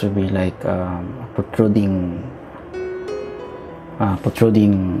this should be like protruding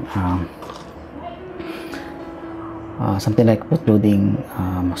something like protruding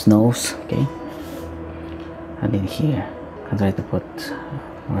snows. Okay, and in here I'll try to put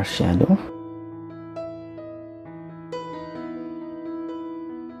more shadow,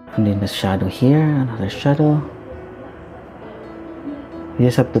 and then the shadow here, another shadow. You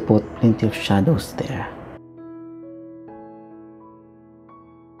just have to put plenty of shadows there.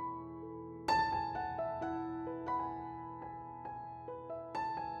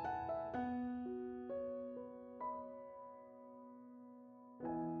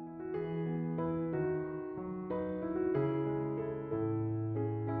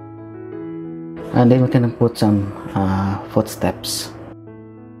 And then we can put some footsteps.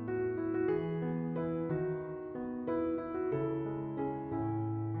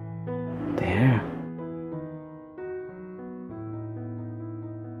 There.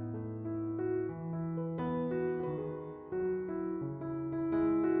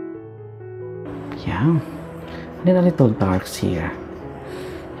 Yeah. And then a little darks here.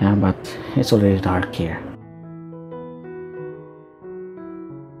 Yeah, but it's already dark here.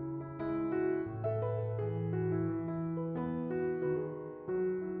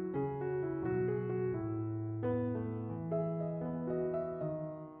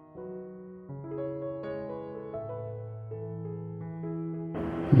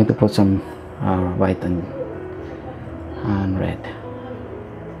 I'm going to put some white and red,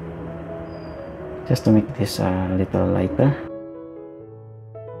 just to make this a little lighter.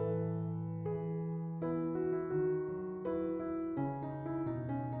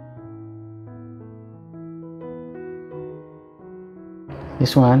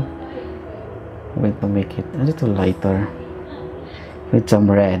 This one, I'm going to make it a little lighter with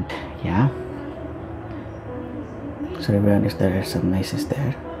some red. Yeah, so everyone is there, some niceness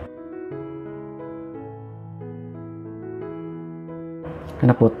there. I'm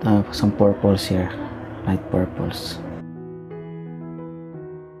gonna put some purples here, light purples.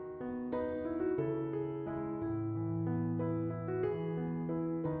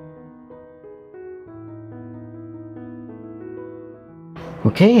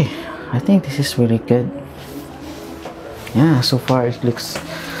 Okay, I think this is really good. Yeah, so far it looks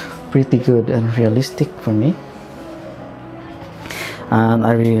pretty good and realistic for me, and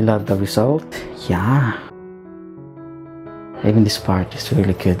I really love the result. Yeah, even this part is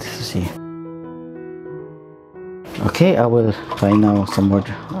really good to see. Okay, I will try now some more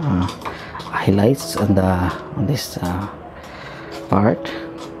highlights on this part.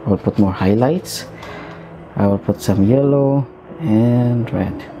 I will put more highlights. I will put some yellow and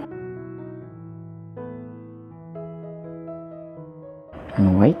red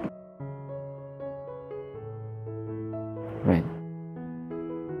and white, red.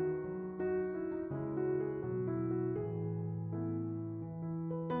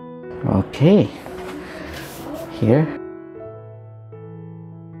 Okay, here.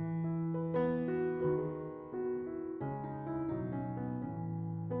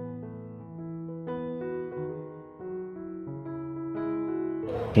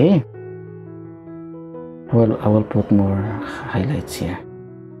 Okay, well, I will put more highlights here,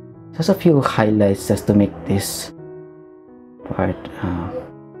 just a few highlights just to make this part,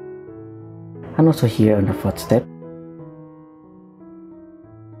 and also here on the footstep.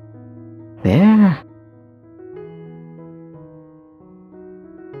 There.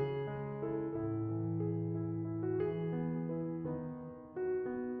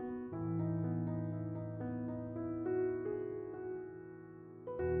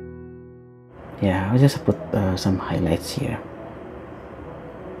 Yeah, I'll just put some highlights here.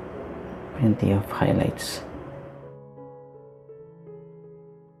 Plenty of highlights.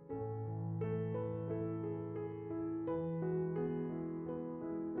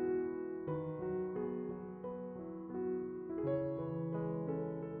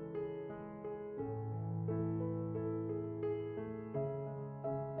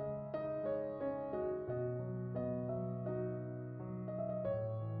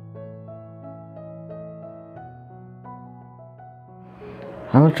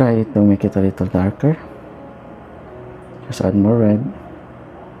 I will try to make it a little darker. Just add more red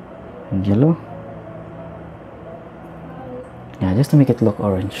and yellow. Yeah, just to make it look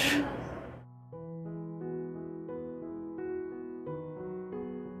orange.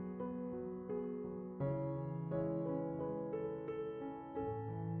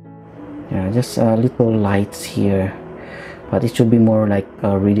 Yeah, just little lights here but it should be more like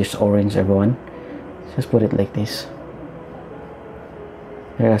a reddish orange, everyone. Just put it like this.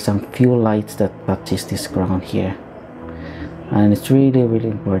 There are some few lights that touches this ground here, and it's really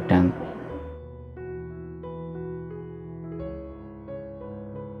important.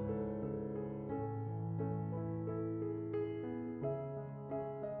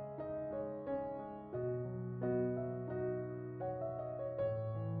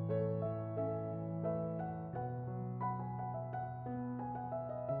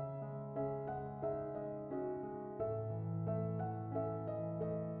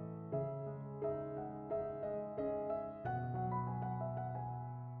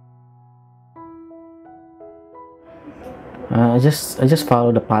 I just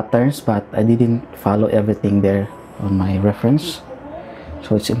follow the patterns, but I didn't follow everything there on my reference.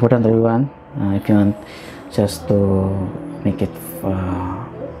 So it's important, everyone, if you want just to make it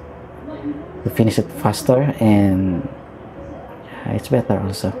to finish it faster, and it's better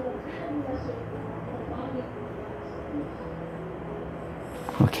also.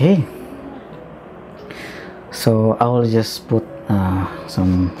 Okay, so I will just put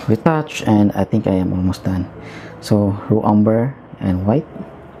some retouch, and I think I am almost done. So raw umber and white.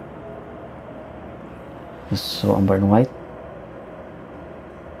 Just raw umber and white.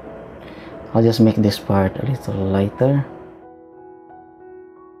 I'll just make this part a little lighter.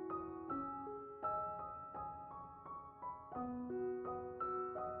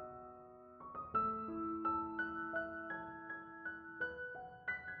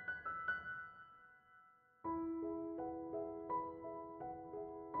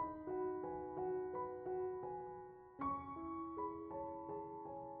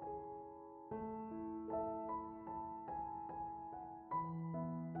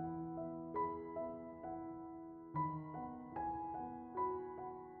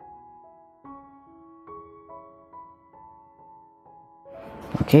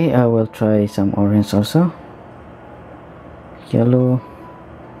 Okay, I will try some orange also, yellow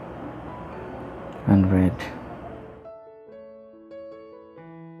and red.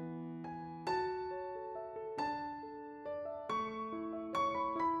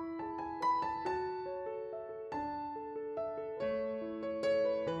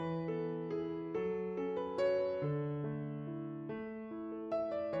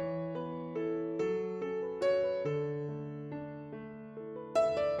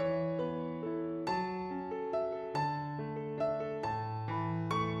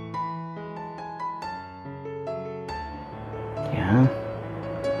 Yeah,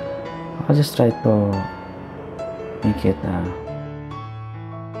 I'll just try to make it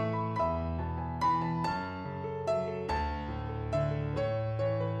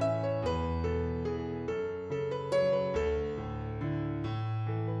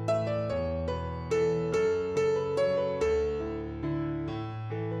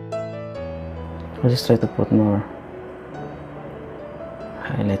I'll just try to put more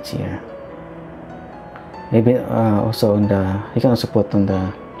highlights here. Maybe also on the, you can also put on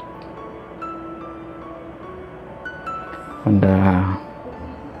the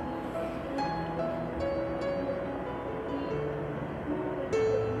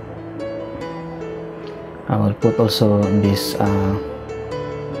I will put also this on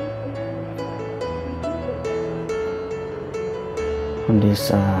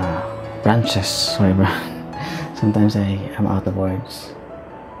these branches. Sorry, bro. Sometimes I am out of words.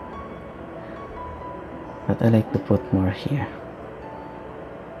 But I like to put more here.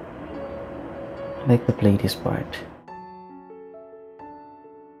 I like to play this part.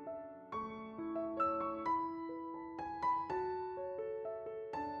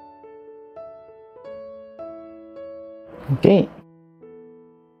 Okay.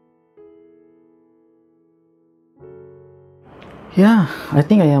 Yeah, I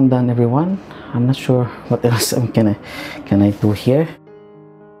think I am done, everyone. I'm not sure what else can I do here.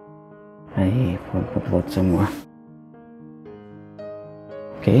 I put some more.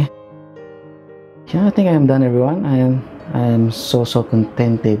 Okay. Yeah, I think I am done, everyone. I am so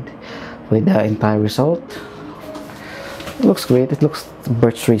contented with the entire result. It looks great. It looks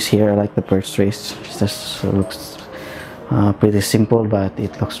birch trees here. I like the birch trees. It just looks pretty simple, but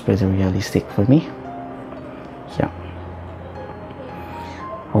it looks pretty realistic for me. Yeah.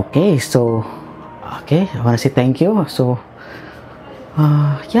 Okay, so I want to say thank you. So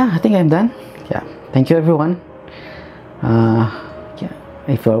yeah, I think I'm done. Yeah, thank you, everyone. Yeah,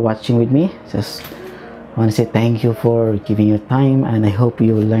 if you're watching with me, just want to say thank you for giving your time, and I hope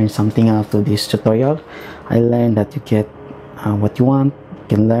you learned something out of this tutorial. I learned that you get what you want,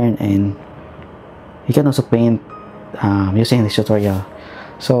 you can learn, and you can also paint using this tutorial.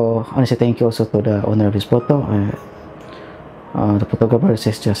 So I want to say thank you also to the owner of this photo. The photographer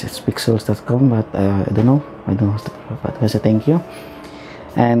says just it's pixels.com, but I don't know. But I say thank you.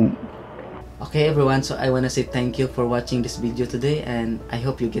 And okay everyone, so I want to say thank you for watching this video today, and I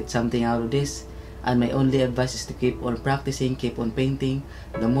hope you get something out of this. And my only advice is to keep on practicing, keep on painting.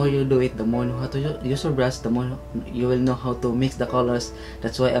 The more you do it, the more you know how to use your brush, the more you will know how to mix the colors.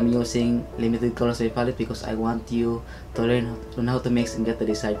 That's why I'm using limited colors palette, because I want you to learn how to mix and get the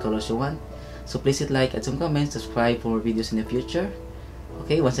desired colors you want. So please hit like, add some comments, subscribe for more videos in the future.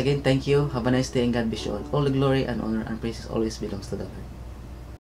 Okay, once again, thank you, have a nice day, and God bless you all. All the glory and honor and praises always belongs to the Lord.